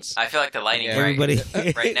dance? I feel like the lighting Everybody-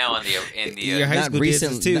 right now in the Your high Not school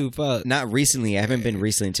recent- dances too. Fuck. Not recently. I haven't been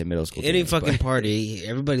recently to middle school. Any dance, fucking but- party,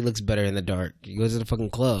 everybody looks better in the dark. You go to the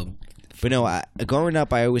fucking club. But no, growing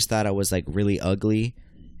up, I always thought I was like really ugly.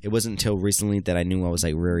 It wasn't until recently that I knew I was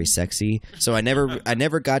like very sexy. So I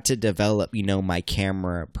never got to develop, my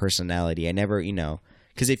camera personality. I never,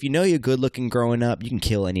 because if you're good looking growing up, you can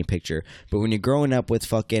kill any picture. But when you're growing up with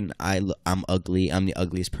fucking, I'm ugly, I'm the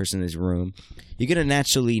ugliest person in this room, you're gonna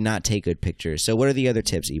naturally not take good pictures. So what are the other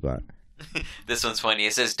tips, Ebot? This one's funny.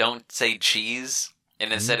 It says don't say cheese,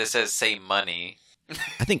 and instead it says say money.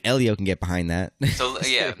 I think Elio can get behind that. So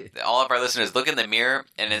yeah, all of our listeners look in the mirror,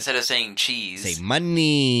 and instead of saying cheese, Say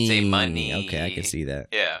money. Say money. Okay, I can see that.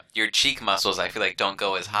 yeah, your cheek muscles I feel like don't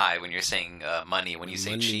go as high when you're saying money when you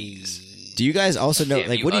say Money. cheese. Do you guys also know, Damn,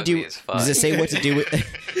 like, you what do you ugly do? as fuck. Does it say what to do with?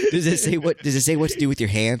 Does it say what to do with your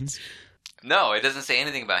hands? No, it doesn't say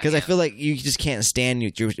anything about Because I hands. feel like you just can't stand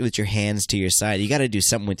with your hands to your side. You got to do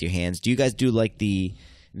something with your hands. Do you guys do like the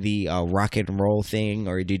rock and roll thing,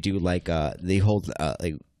 or do you do like they hold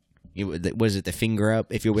like what is it, the finger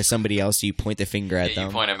up? If you're with somebody else, you point the finger at you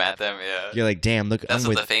them. point them at them. Yeah, You're like, damn, look, that's I'm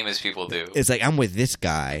what with. the famous people do. It's like I'm with this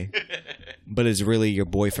guy, but it's really your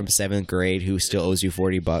boy from 7th grade who still owes you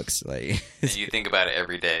 $40. Like, And you think about it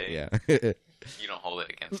every day. yeah. You don't hold it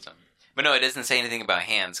against them. But no, it doesn't say anything about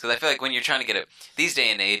hands, because I feel like when you're trying to get these day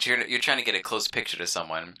and age, you're trying to get a close picture to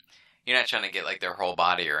someone. You're not trying to get like their whole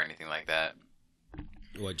body or anything like that.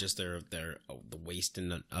 What, just their the waist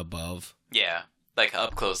and the above? Yeah, like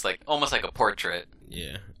up close, like almost like a portrait.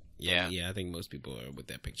 Yeah. Yeah. Yeah, I think most people are with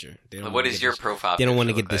that picture. They What wanna is get your the- profile? They don't want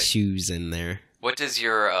to picture get the look like? shoes in there. What does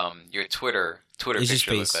your Twitter It's just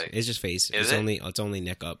picture face. look like? It's just face. Is It's only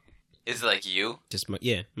neck up. Is it like you? Just my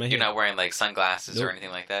hair. You're not wearing like sunglasses or Nope. anything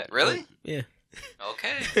like that, really? Yeah.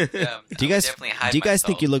 Okay. Yeah, Do you guys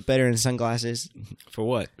think you look better in sunglasses? For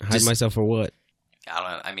what? Hide Just- myself for what?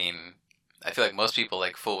 I mean, I feel like most people,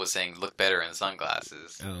 like Fool was saying, look better in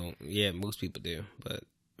sunglasses. Oh, yeah, most people do, but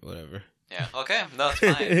whatever. Yeah. Okay. No, it's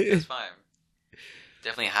fine. It's fine.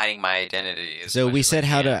 Definitely hiding my identity. As So much we as said I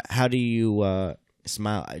how can. do you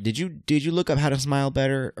smile? Did you look up how to smile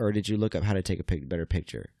better, or did you look up how to take a better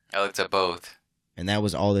picture? I looked at both. And that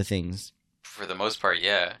was all the things. For the most part,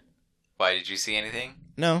 yeah. Why, did you see anything?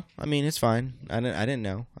 No, I mean it's fine. I didn't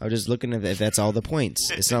know. I was just looking at if that's all the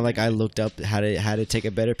points. It's not like I looked up how to take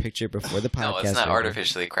a better picture before the podcast. No, it's not or-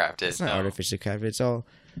 artificially crafted. It's not no. artificially crafted. It's all.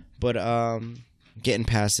 But getting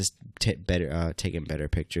past this taking better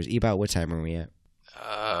pictures. About what time are we at?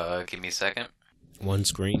 Give me a second. One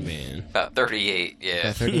screen, man. About 38, yeah.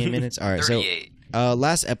 About 38 minutes. All right. 38. So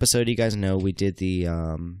last episode, you guys know we did the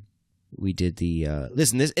we did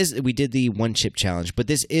the one chip challenge, but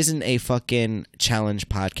this isn't a fucking challenge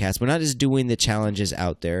podcast. We're not just doing the challenges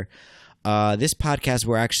out there. This podcast,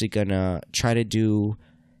 we're actually gonna try to do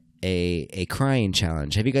a crying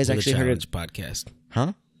challenge. Have you guys With actually a heard of? challenge podcast.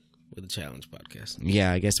 Huh? With a challenge podcast.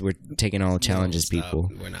 Yeah, I guess we're taking all the challenges, No, stop.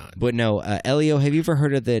 people. We're not. But no, Elio, have you ever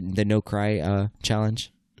heard of the no cry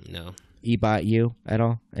challenge? No. Ebot, you at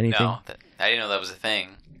all? Anything? No, I didn't know that was a thing.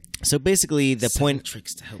 So basically, the Seven point.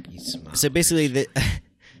 tricks to help you smile. So basically, the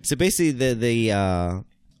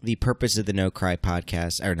the purpose of the No Cry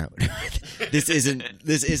podcast, or no, this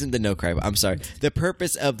isn't the No Cry. I'm sorry. The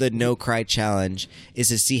purpose of the No Cry challenge is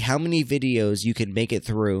to see how many videos you can make it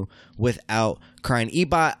through without crying.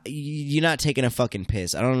 Ebot, you're not taking a fucking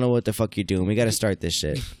piss. I don't know what the fuck you're doing. We got to start this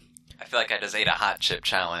shit. I feel like I just ate a hot chip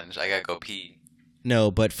challenge. I gotta go pee.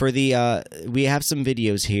 No, but for the we have some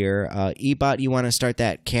videos here. Ebot, you want to start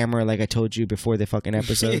that camera like I told you before the fucking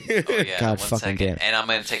episode? Oh yeah, God one fucking second. damn. And I'm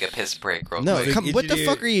gonna take a piss break real No, quick. come, what the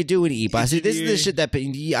fuck are you doing, Ebot? See, this is the shit that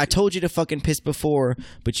I told you to fucking piss before,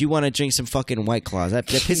 but you want to drink some fucking White Claws. That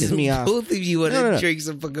pisses me off. Both of you want to No. drink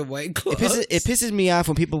some fucking White Claws. It pisses me off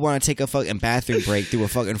when people want to take a fucking bathroom break through a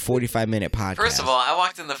fucking 45-minute podcast. First of all, I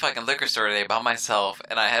walked in the fucking liquor store today by myself,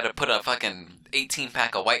 and I had to put a fucking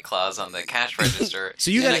 18-pack of White Claws on the cash register. So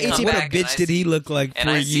you And got I an come 18. What a back and bitch I did he look like And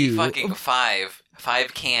for I see you? fucking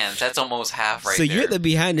five cans. That's almost half right so there. you're the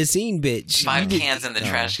behind the scene bitch. 5 cans in the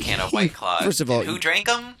trash can of White Claws. First of all, who drank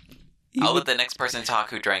them? I'll let the next person talk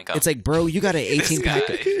who drank them. it's like, bro, you got an 18-pack.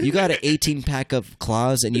 guy. You got an 18-pack of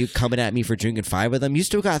Claws, and you coming at me for drinking 5 of them. You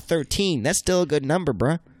still got 13. That's still a good number,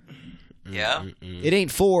 bro. yeah. It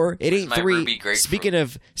ain't 4. It ain't my 3. ruby grapefruit?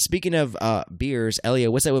 Speaking of beers,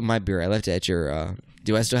 Elio, what's that with my beer? I left it at your.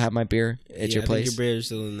 Do I still have my beer at your I place? think your beer's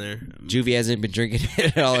still in there. Juvie hasn't been drinking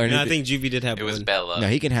it at all, or No, I anything. think Juvie did have It was one. Bella. No,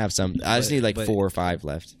 he can have some. I just need like but- 4 or 5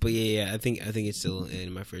 left. But yeah, I think it's still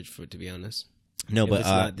in my fridge, to be honest. No, If but it's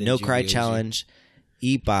not, then no Juvie cry owes you. challenge.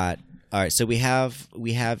 Ebot. All right, so we have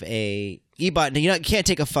a Ebot. No, you can't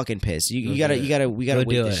take a fucking piss. We gotta Go wait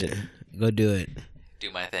do this it. shit. Go do it. Do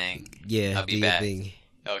my thing. Yeah, I'll be do your back. thing.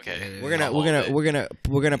 Okay.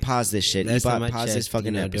 We're gonna pause this shit. Last time Ebot, I pause checked, this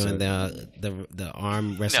fucking doing episode. the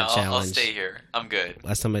arm wrestle No, I'll challenge. stay here. I'm good.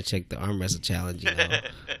 Last time I checked the arm wrestle challenge,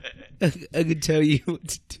 I could tell you what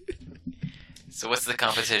to do. So what's the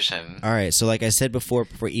competition? All right, so like I said before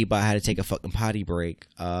Ebot had to take a fucking potty break.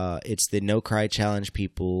 It's the No Cry Challenge,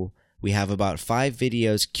 people. We have about 5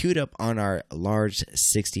 videos queued up on our large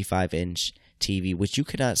 65-inch TV, which you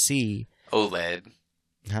cannot see. OLED.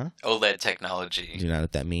 Huh? OLED technology. Do not know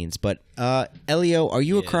what that means. But Elio, are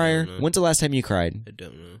you a Yeah, I crier? don't know. When's the last time you cried? I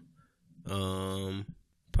don't know.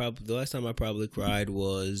 Probably the last time I probably cried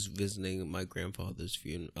was visiting my grandfather's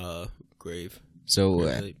grave. So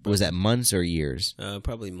Probably. was that months or years?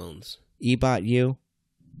 Probably months. Ebot, you?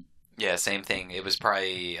 Yeah, same thing. It was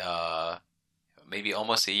probably maybe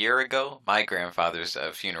almost a year ago. My grandfather's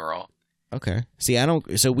funeral. Okay. See, I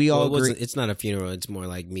don't. So we all agree. It's not a funeral. It's more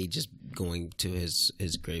like me just going to his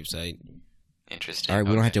gravesite. Interesting. All right,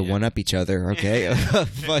 we don't have to Okay, yeah. one up each other, okay?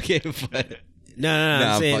 Fucking. No,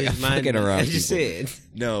 Nah, I'm saying I'm it's mine. fucking around, I just people. said.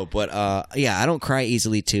 No, but yeah, I don't cry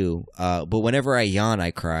easily too. But whenever I yawn,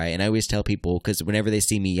 I cry, and I always tell people because whenever they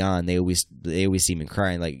see me yawn, they always see me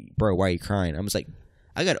crying. Like, bro, why are you crying? I'm just like,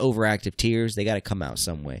 I got overactive tears. They got to come out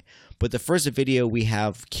some way. But the first video we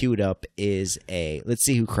have queued up is let's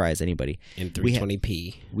see who cries. Anybody? In We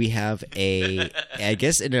 320p. We have I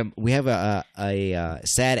guess we have a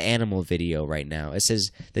sad animal video right now. It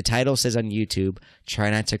says the title says on YouTube, "Try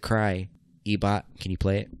not to cry." Ebot, can you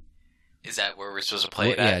play it? Is that where we're supposed to play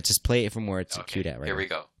it at? Yeah, just play it from where it's Okay, queued at right Here now. we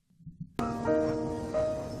go.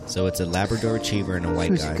 So it's a Labrador Retriever and a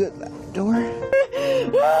white guy. Good Labrador.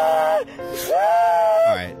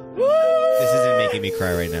 All right, this isn't making me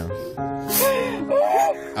cry right now.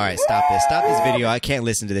 All right, stop this. Stop this video. I can't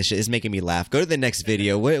listen to this shit. It's making me laugh. Go to the next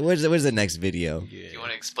video. What is the next video? Do you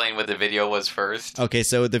want to explain what the video was first? Okay,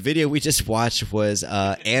 so the video we just watched was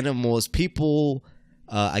animals, people,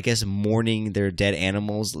 I guess mourning their dead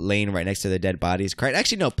animals, laying right next to their dead bodies, crying.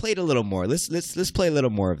 Actually, no, play it a little more. Let's play a little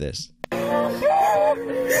more of this. This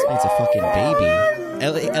man's a fucking baby.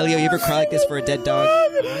 Elio, you ever cry like this for a dead dog?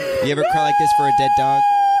 You ever cry like this for a dead dog?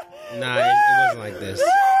 Nah, it wasn't like this.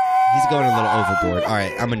 He's going a little overboard. All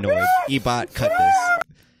right, I'm annoyed. Ebot, cut this.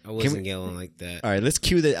 I wasn't yelling like that. All right, let's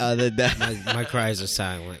cue the My cries are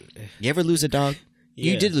silent. You ever lose a dog?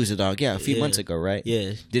 You Yeah. did lose a dog, yeah, a few Yeah. months ago, right?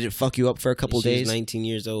 Yeah. Did it fuck you up for a couple She days? was 19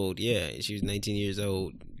 years old. Yeah, she was 19 years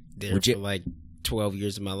old. There Would you- for like 12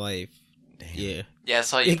 years of my life. Yeah. Yeah, I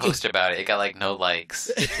saw you post about it. It got like no likes.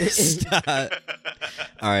 Stop.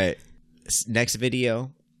 All right. Next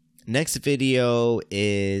video. Next video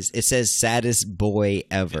is, it says saddest boy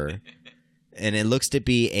ever. And it looks to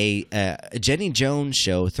be a Jenny Jones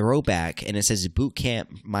show throwback. And it says boot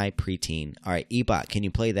camp my preteen. All right, Ebot, can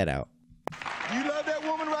you play that out? You love that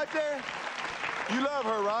woman right there? You love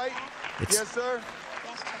her, right? It's- Yes, sir?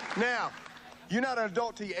 Now, you're not an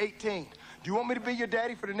adult till you're 18. Do you want me to be your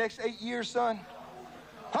daddy for the next 8 years, son?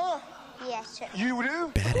 Huh? Yes, sir. You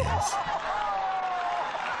do? Badass.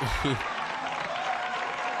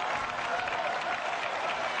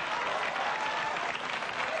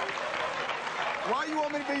 Why you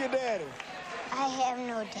want me to be your daddy? I have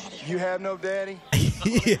no daddy. You have no daddy?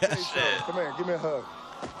 Yeah. Come here, give me a hug.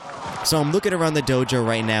 So I'm looking around the dojo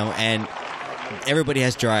right now, and everybody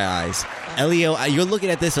has dry eyes. Elio, you're looking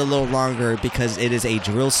at this a little longer because it is a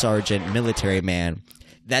drill sergeant military man.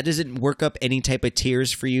 That doesn't work up any type of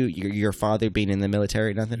tears for you? Your father being in the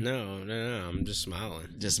military, nothing? No. I'm just smiling.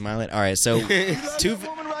 Just smiling? All right, so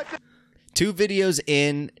two videos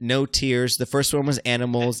in, no tears. The first one was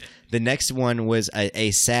animals. The next one was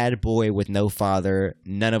a sad boy with no father.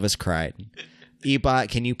 None of us cried. Ebot,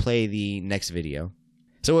 can you play the next video?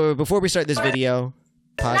 So before we start this video,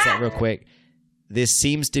 pause that real quick. This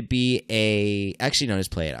seems to be a... Actually, no,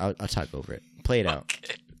 just play it. I'll talk over it. Play it out.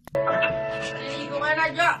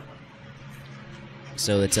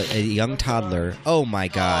 So it's a young toddler. Oh, my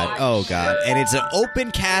God. Oh, God. And it's an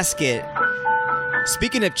open casket.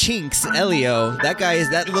 Speaking of chinks, Elio, that guy is...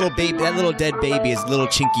 That little baby, that little dead baby is a little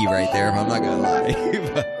chinky right there. I'm not going to lie.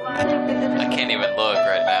 I can't even look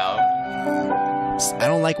right now. I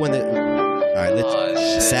don't like when the... All right,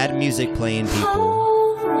 let's... Sad music playing, people.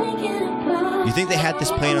 You think they had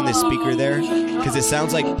this playing on this speaker there? Because it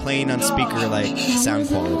sounds like playing on speaker, like, sound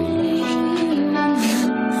quality.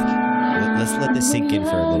 Let's let this sink in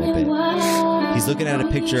for a little bit. He's looking at a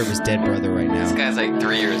picture of his dead brother right This now. guy's like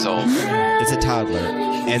 3 years old. It's a toddler.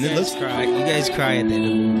 And it looks... You guys cry at the end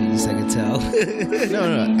of movies, I can tell. No.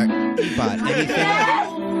 Ebot,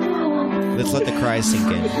 anything? Let's let the cries sink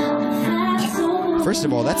in. First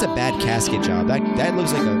of all, that's a bad casket job. That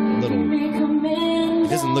looks like a little... It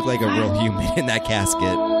doesn't look like a real human in that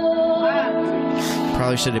casket.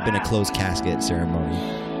 Probably should have been a closed casket ceremony.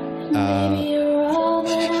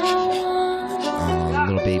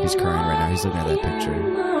 Little baby's crying right now. He's looking at that picture.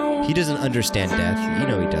 He doesn't understand death. You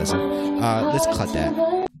know he doesn't. Let's cut that.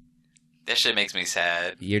 That shit makes me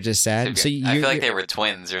sad. You're just sad? So I feel like they were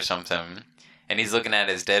twins or something. And he's looking at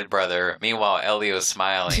his dead brother. Meanwhile, Elio's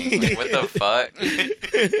smiling. Like, what the fuck?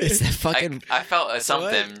 It's that fucking... I felt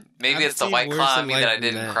something. Maybe I've it's the seen white worse claw in in me life that I than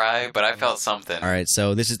didn't that. cry, but I felt something. All right,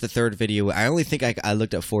 so this is the third video. I only think I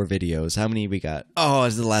looked at 4 videos. How many we got? Oh,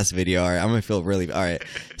 it's the last video. All right, I'm going to feel really... All right.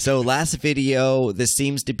 So last video, this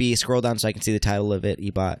seems to be... Scroll down so I can see the title of it,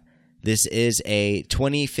 Ebot. This is a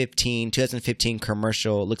 2015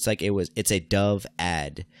 commercial. It looks like it's a Dove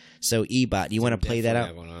ad. So Ebot, you want to play that out?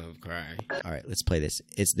 I want to cry. All right, let's play this.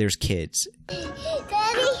 There's kids. Daddy?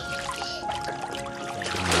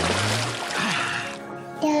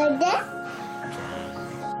 Dada?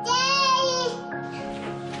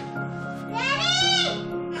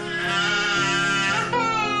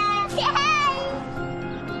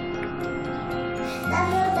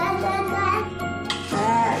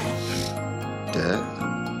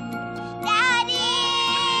 Daddy?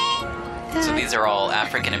 So these are all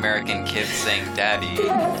African American kids saying daddy.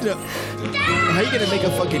 How you gonna make a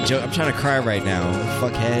fucking joke? I'm trying to cry right now,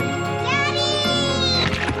 fuckhead.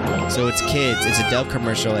 So it's kids. It's a Dove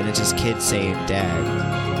commercial, and it's just kids saying "dad."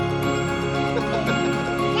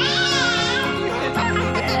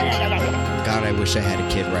 God, I wish I had a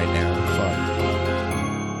kid right now.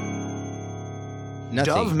 Fuck.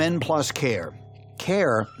 Nothing. Dove Men Plus Care.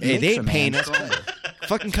 Care. Hey, makes they a ain't paying man us. stronger.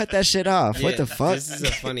 Fucking cut that shit off. What the fuck? This is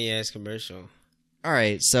a funny ass commercial. All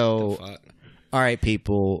right, so Fuck. all right,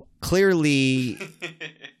 people. Clearly,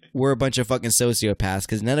 we're a bunch of fucking sociopaths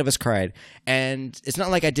because none of us cried, and it's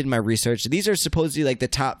not like I did my research. These are supposedly like the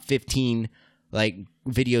top 15 like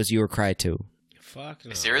videos you were cried to. Fuck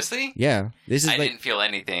no. Seriously? Yeah, this is I like didn't feel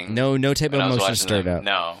anything. no type of when I was emotion watching stirred them. up.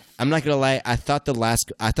 No. I'm not gonna lie. I thought the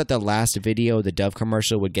last video, the Dove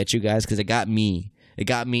commercial, would get you guys because it got me. It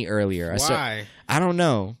got me earlier. Why? I don't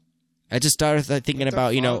know. I just started thinking What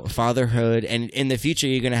the about fuck? fatherhood, and in the future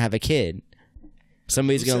you're gonna have a kid.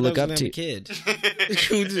 Somebody's Who gonna said look I up was to. gonna have a kid.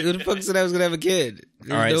 Who the fuck said I was gonna have a kid?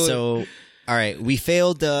 All right, There's no- so all right, we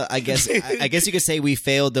failed the. I guess you could say we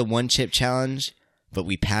failed the 1 chip challenge, but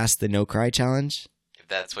we passed the no cry challenge. If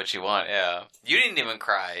that's what you want, yeah. You didn't even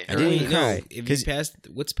cry. I didn't even no, cry if you because passed,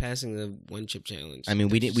 what's passing the 1 chip challenge? I mean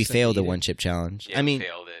we Just didn't. We like failed the eat it. 1 chip challenge. Yeah, I mean,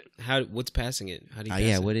 failed it. How? What's passing it? How do you? Pass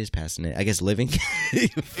yeah, it? what is passing it? I guess living.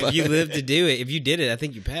 If you live to do it, if you did it, I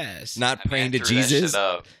think you passed. Not I mean, praying I to threw that Jesus. shit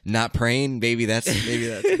up. Not praying. Maybe that's.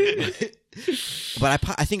 But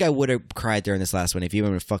I think I would have cried during this last one if you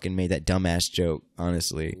would have fucking made that dumbass joke.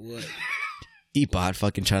 Honestly, What? Ebot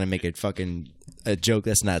fucking trying to make a joke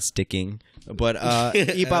that's not sticking. But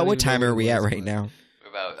Ebot, what time are we at right now?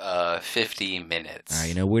 About 50 minutes. All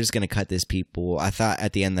right, we're just gonna cut this, people. I thought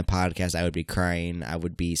at the end of the podcast I would be crying. I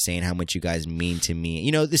would be saying how much you guys mean to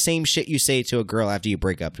me. The same shit you say to a girl after you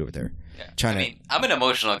break up with her. trying I mean, I'm an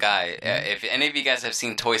emotional guy. If any of you guys have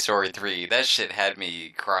seen Toy Story 3, that shit had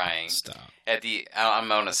me crying. Stop. I'm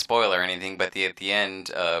not a spoiler or anything, but at the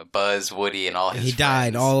end, Buzz, Woody, and all his He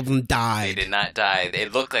died. friends, All of them they died. did not die.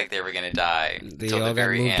 It looked like they were going to die They till all the got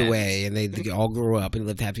very moved end. away, and they all grew up and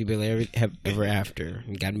lived happy ever after,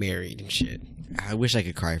 and got married and shit. I wish I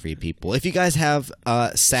could cry for you people. If you guys have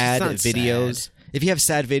sad It's not videos, sad. if you have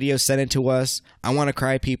sad videos, send it to us. I want to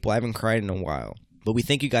cry, people. I haven't cried in a while. But we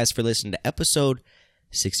thank you guys for listening to episode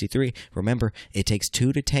 63. Remember, it takes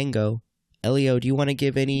two to tango. Elio, do you want to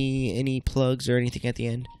give any plugs or anything at the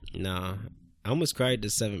end? Nah, I almost cried to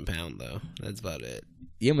 7 pound though. That's about it.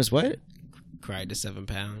 You almost what? Cried to 7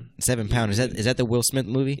 pound. 7 pound. Is that the Will Smith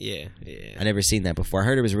movie? Yeah. I never seen that before. I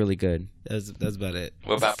heard it was really good. That's about it.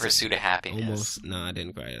 What about Pursuit of Happiness? Almost. No, I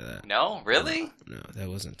didn't cry to that. No? Really? No, that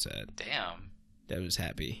wasn't sad. Damn. That was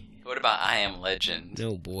happy. What about I Am Legend?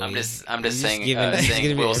 No, boy. I'm just You're saying, giving saying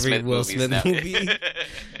me Will every Smith Will movies Smith now. movie.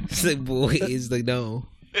 It's like, boy, it's like, no.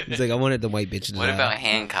 It's like, I wanted the white bitch to What die. about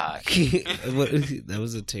Hancock? That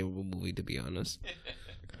was a terrible movie, to be honest.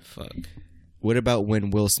 Fuck. What about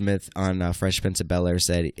when Will Smith on Fresh Prince of Bel-Air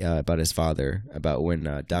said about his father, about when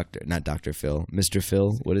Dr. Phil, Mr.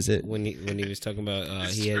 Phil, what is it? When he was talking about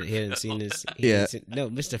he hadn't seen this. Yeah. No,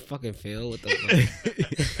 Mr. Fucking Phil. What the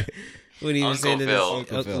fuck? When he was Uncle saying Phil.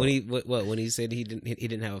 Uncle Phil. When he when he said he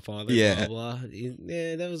didn't have a father. Yeah. Blah blah.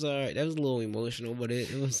 Yeah, that was alright. That was a little emotional, but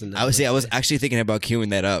it was enough. I was actually thinking about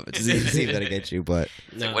queuing that up to see if that'll get you, but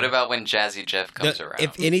No. What about when Jazzy Jeff comes around?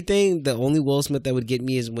 If anything, the only Will Smith that would get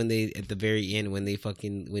me is when they at the very end when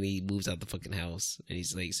he moves out the fucking house and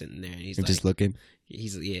he's like sitting there and he's I'm like, just looking.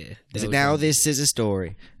 he's yeah. So now this is a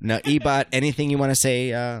story. Now, Ebot, anything you want to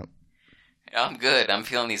say? I'm good. I'm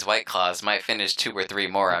feeling these White Claws. Might finish 2 or 3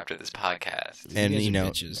 more after this podcast. And guys you are know,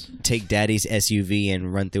 bitches. take Daddy's SUV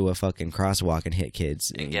and run through a fucking crosswalk and hit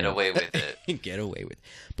kids And you get know. away with it. Get away with.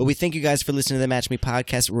 But we thank you guys for listening to the Match Me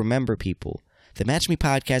podcast. Remember, people, the Match Me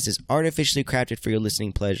podcast is artificially crafted for your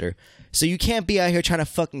listening pleasure. So you can't be out here trying to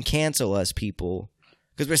fucking cancel us, people.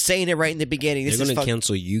 Because we're saying it right in the beginning. They're This is gonna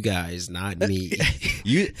cancel you guys, not me.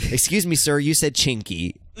 you. Excuse me, sir. You said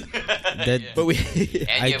chinky. But we.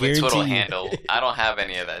 And I you have a twiddle guarantee you. handle. I don't have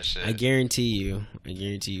any of that shit. I guarantee you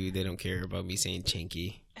they don't care about me saying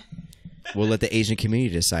chinky. We'll let the Asian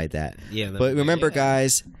community decide that. Yeah, But remember,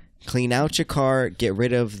 guys, clean out your car. Get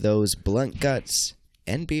rid of those blunt guts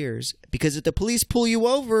and beers. Because if the police pull you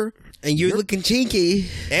over And you're looking chinky.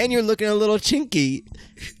 and you're looking a little chinky,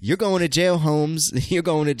 you're going to jail, Holmes. You're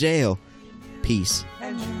going to jail. Peace.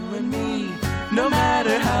 And you and me, no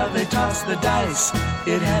matter how they toss the dice,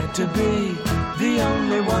 it had to be. The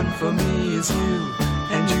only one for me is you,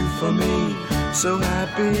 and you for me. So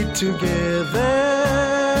happy together.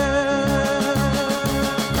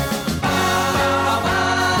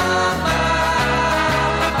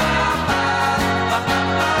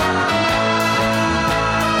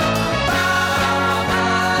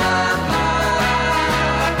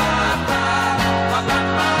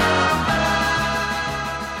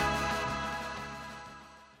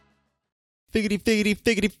 Figgity, figgity,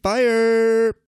 figgity, fire.